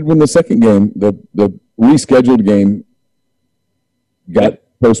benefited when the second game, the rescheduled game, got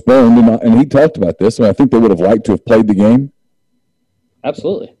postponed, and he talked about this. I think they would have liked to have played the game.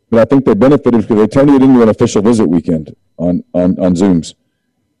 Absolutely. But I think they benefited because they turned it into an official visit weekend on Zooms.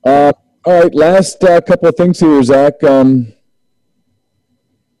 All right, last couple of things here, Zach.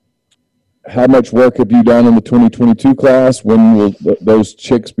 How much work have you done in the 2022 class? When will those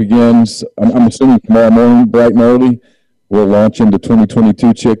chicks begin? I'm assuming tomorrow morning, bright and early, we'll launch into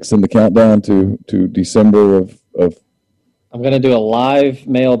 2022 chicks in the countdown to December of I'm going to do a live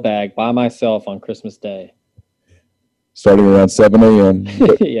mailbag by myself on Christmas Day. Starting around 7 a.m.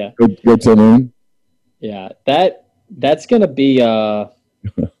 Yeah. Go till noon. Yeah, that's going to be all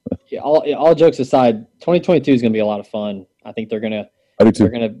jokes aside, 2022 is going to be a lot of fun. I think they're going to they're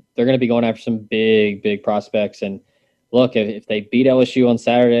going to be going after some big prospects. And look, if they beat LSU on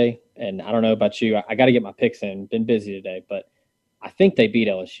Saturday, and I don't know about you, I got to get my picks in. Been busy today, but I think they beat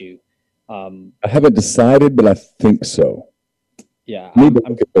LSU. I haven't decided, but I think so. Yeah, I need to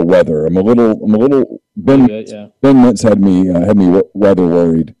look at the weather. I'm a little. Ben Mintz had me weather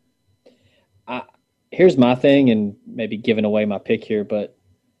worried. Here's my thing, and maybe giving away my pick here, but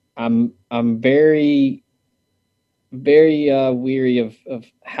I'm very weary of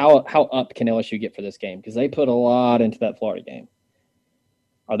how up can LSU get for this game, because they put a lot into that Florida game.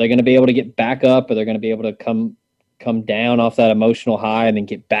 Are they going to be able to get back up? Are they going to be able to come down off that emotional high and then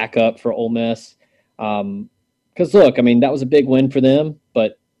get back up for Ole Miss? Because look, I mean, that was a big win for them,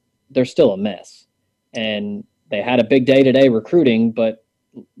 but they're still a mess. And they had a big day today recruiting, but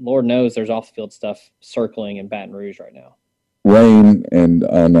Lord knows there's off-the-field stuff circling in Baton Rouge right now. Rain, and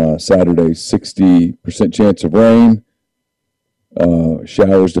on Saturday, 60% chance of rain.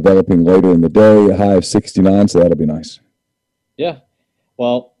 Showers developing later in the day, a high of 69, so that'll be nice. Yeah.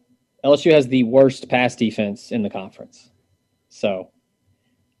 Well, LSU has the worst pass defense in the conference. So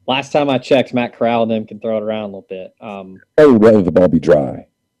last time I checked, Matt Corral and them can throw it around a little bit. I would rather the ball be dry.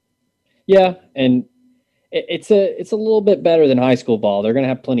 Yeah, and it's a little bit better than high school ball. They're going to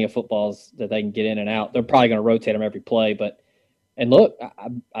have plenty of footballs that they can get in and out. They're probably going to rotate them every play. And look,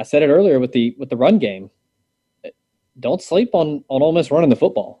 I said it earlier with the run game. Don't sleep on Ole Miss running the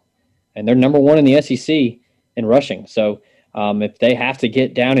football, and they're number one in the SEC in rushing. So if they have to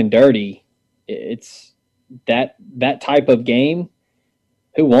get down and dirty, it's that type of game.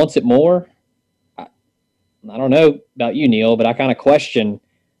 Who wants it more? I don't know about you, Neal, but I kind of question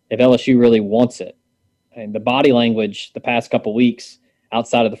if LSU really wants it. And the body language the past couple weeks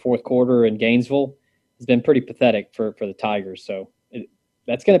outside of the fourth quarter in Gainesville has been pretty pathetic for the Tigers. So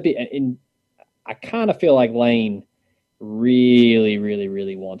that's going to be – I kind of feel like Lane really, really,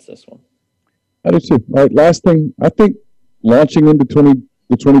 really wants this one. I do too. All right, last thing. I think launching into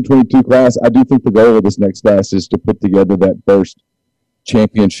the 2022 class, I do think the goal of this next class is to put together that first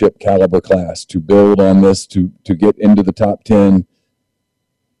championship caliber class, to build on this, to get into the top 10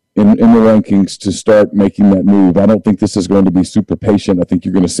 in the rankings, to start making that move. I don't think this is going to be super patient. I think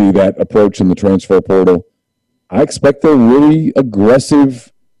you're going to see that approach in the transfer portal. I expect a really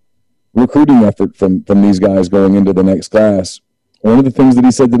aggressive recruiting effort from these guys going into the next class. One of the things that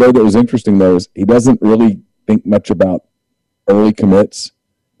he said today that was interesting, though, is he doesn't really think much about early commits.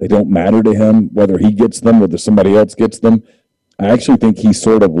 They don't matter to him whether he gets them, whether somebody else gets them. I actually think he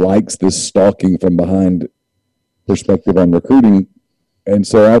sort of likes this stalking from behind perspective on recruiting. And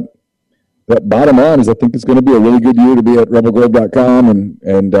so that bottom line is I think it's going to be a really good year to be at rebelgrove.com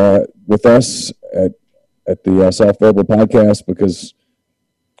and with us at the Soft Verbal podcast, because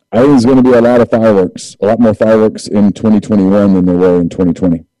I think there's going to be a lot more fireworks in 2021 than there were in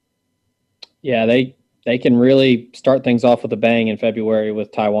 2020. Yeah, they can really start things off with a bang in February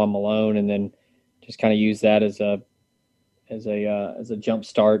with Taiwan Malone, and then just kind of use that as a jump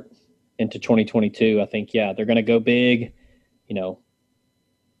start into 2022. I think, yeah, they're going to go big. You know,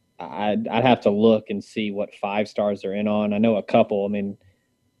 I'd have to look and see what 5 stars they're in on. I know a couple. I mean,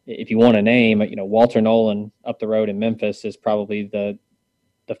 if you want a name, Walter Nolan up the road in Memphis is probably the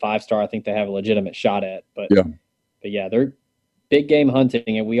 5-star I think they have a legitimate shot at. But yeah, they're big game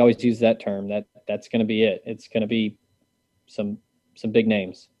hunting, and we always use that term. That's going to be it. It's going to be some big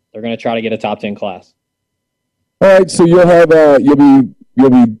names. They're going to try to get a top 10 class. All right, so you'll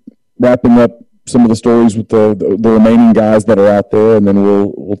be wrapping up some of the stories with the remaining guys that are out there, and then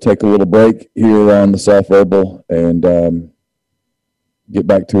we'll take a little break here on the Soft Verbal and get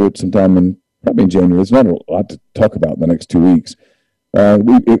back to it sometime probably in January. There's not a lot to talk about in the next 2 weeks.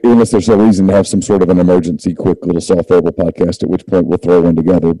 Unless there's a reason to have some sort of an emergency, quick little Soft Verbal podcast, at which point we'll throw one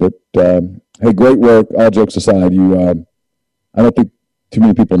together. But hey, great work. All jokes aside, I don't think too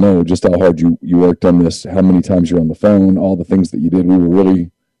many people know just how hard you worked on this. How many times you're on the phone, all the things that you did. We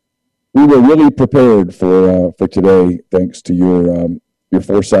were really prepared for today, thanks to your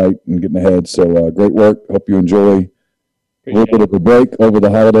foresight and getting ahead. So great work. Hope you enjoy a little bit of a break over the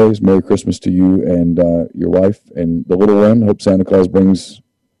holidays. Merry Christmas to you and your wife and the little one. Hope Santa Claus brings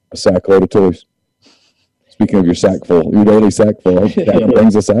a sack load of toys. Speaking of your daily sack full, hope Santa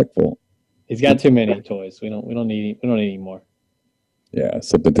brings a sack full. He's got too many toys. We don't need any more. Yeah,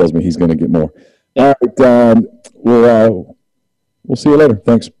 something tells me he's going to get more. All right, we'll see you later.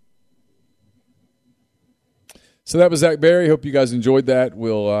 Thanks. So that was Zach Berry. Hope you guys enjoyed that.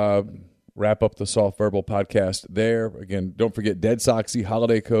 We'll wrap up the Soft Verbal podcast there. Again, don't forget Dead Soxy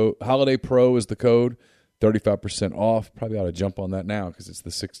Holiday Pro is the code. 35% off. Probably ought to jump on that now because it's the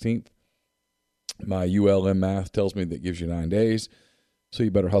 16th. My ULM math tells me that gives you 9 days, so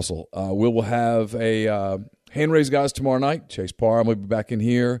you better hustle. We will have a hand raise guys tomorrow night. Chase Parham will be back in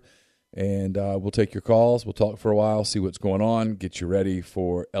here, and we'll take your calls. We'll talk for a while, see what's going on, get you ready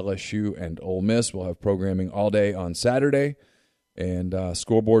for LSU and Ole Miss. We'll have programming all day on Saturday, and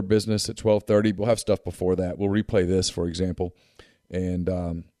scoreboard business at 12:30. We'll have stuff before that. We'll replay this, for example,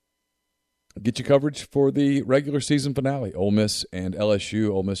 and get you coverage for the regular season finale, Ole Miss and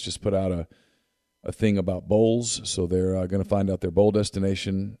LSU. Ole Miss just put out a thing about bowls, so they're going to find out their bowl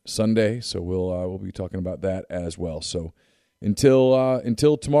destination Sunday. So we'll be talking about that as well. So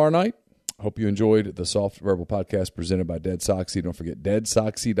until tomorrow night, hope you enjoyed the Soft Verbal podcast presented by Dead Soxy. Don't forget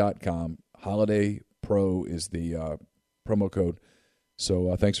deadsoxy.com. Holiday Pro is the promo code.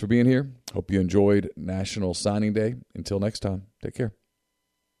 So thanks for being here. Hope you enjoyed National Signing Day. Until next time, take care.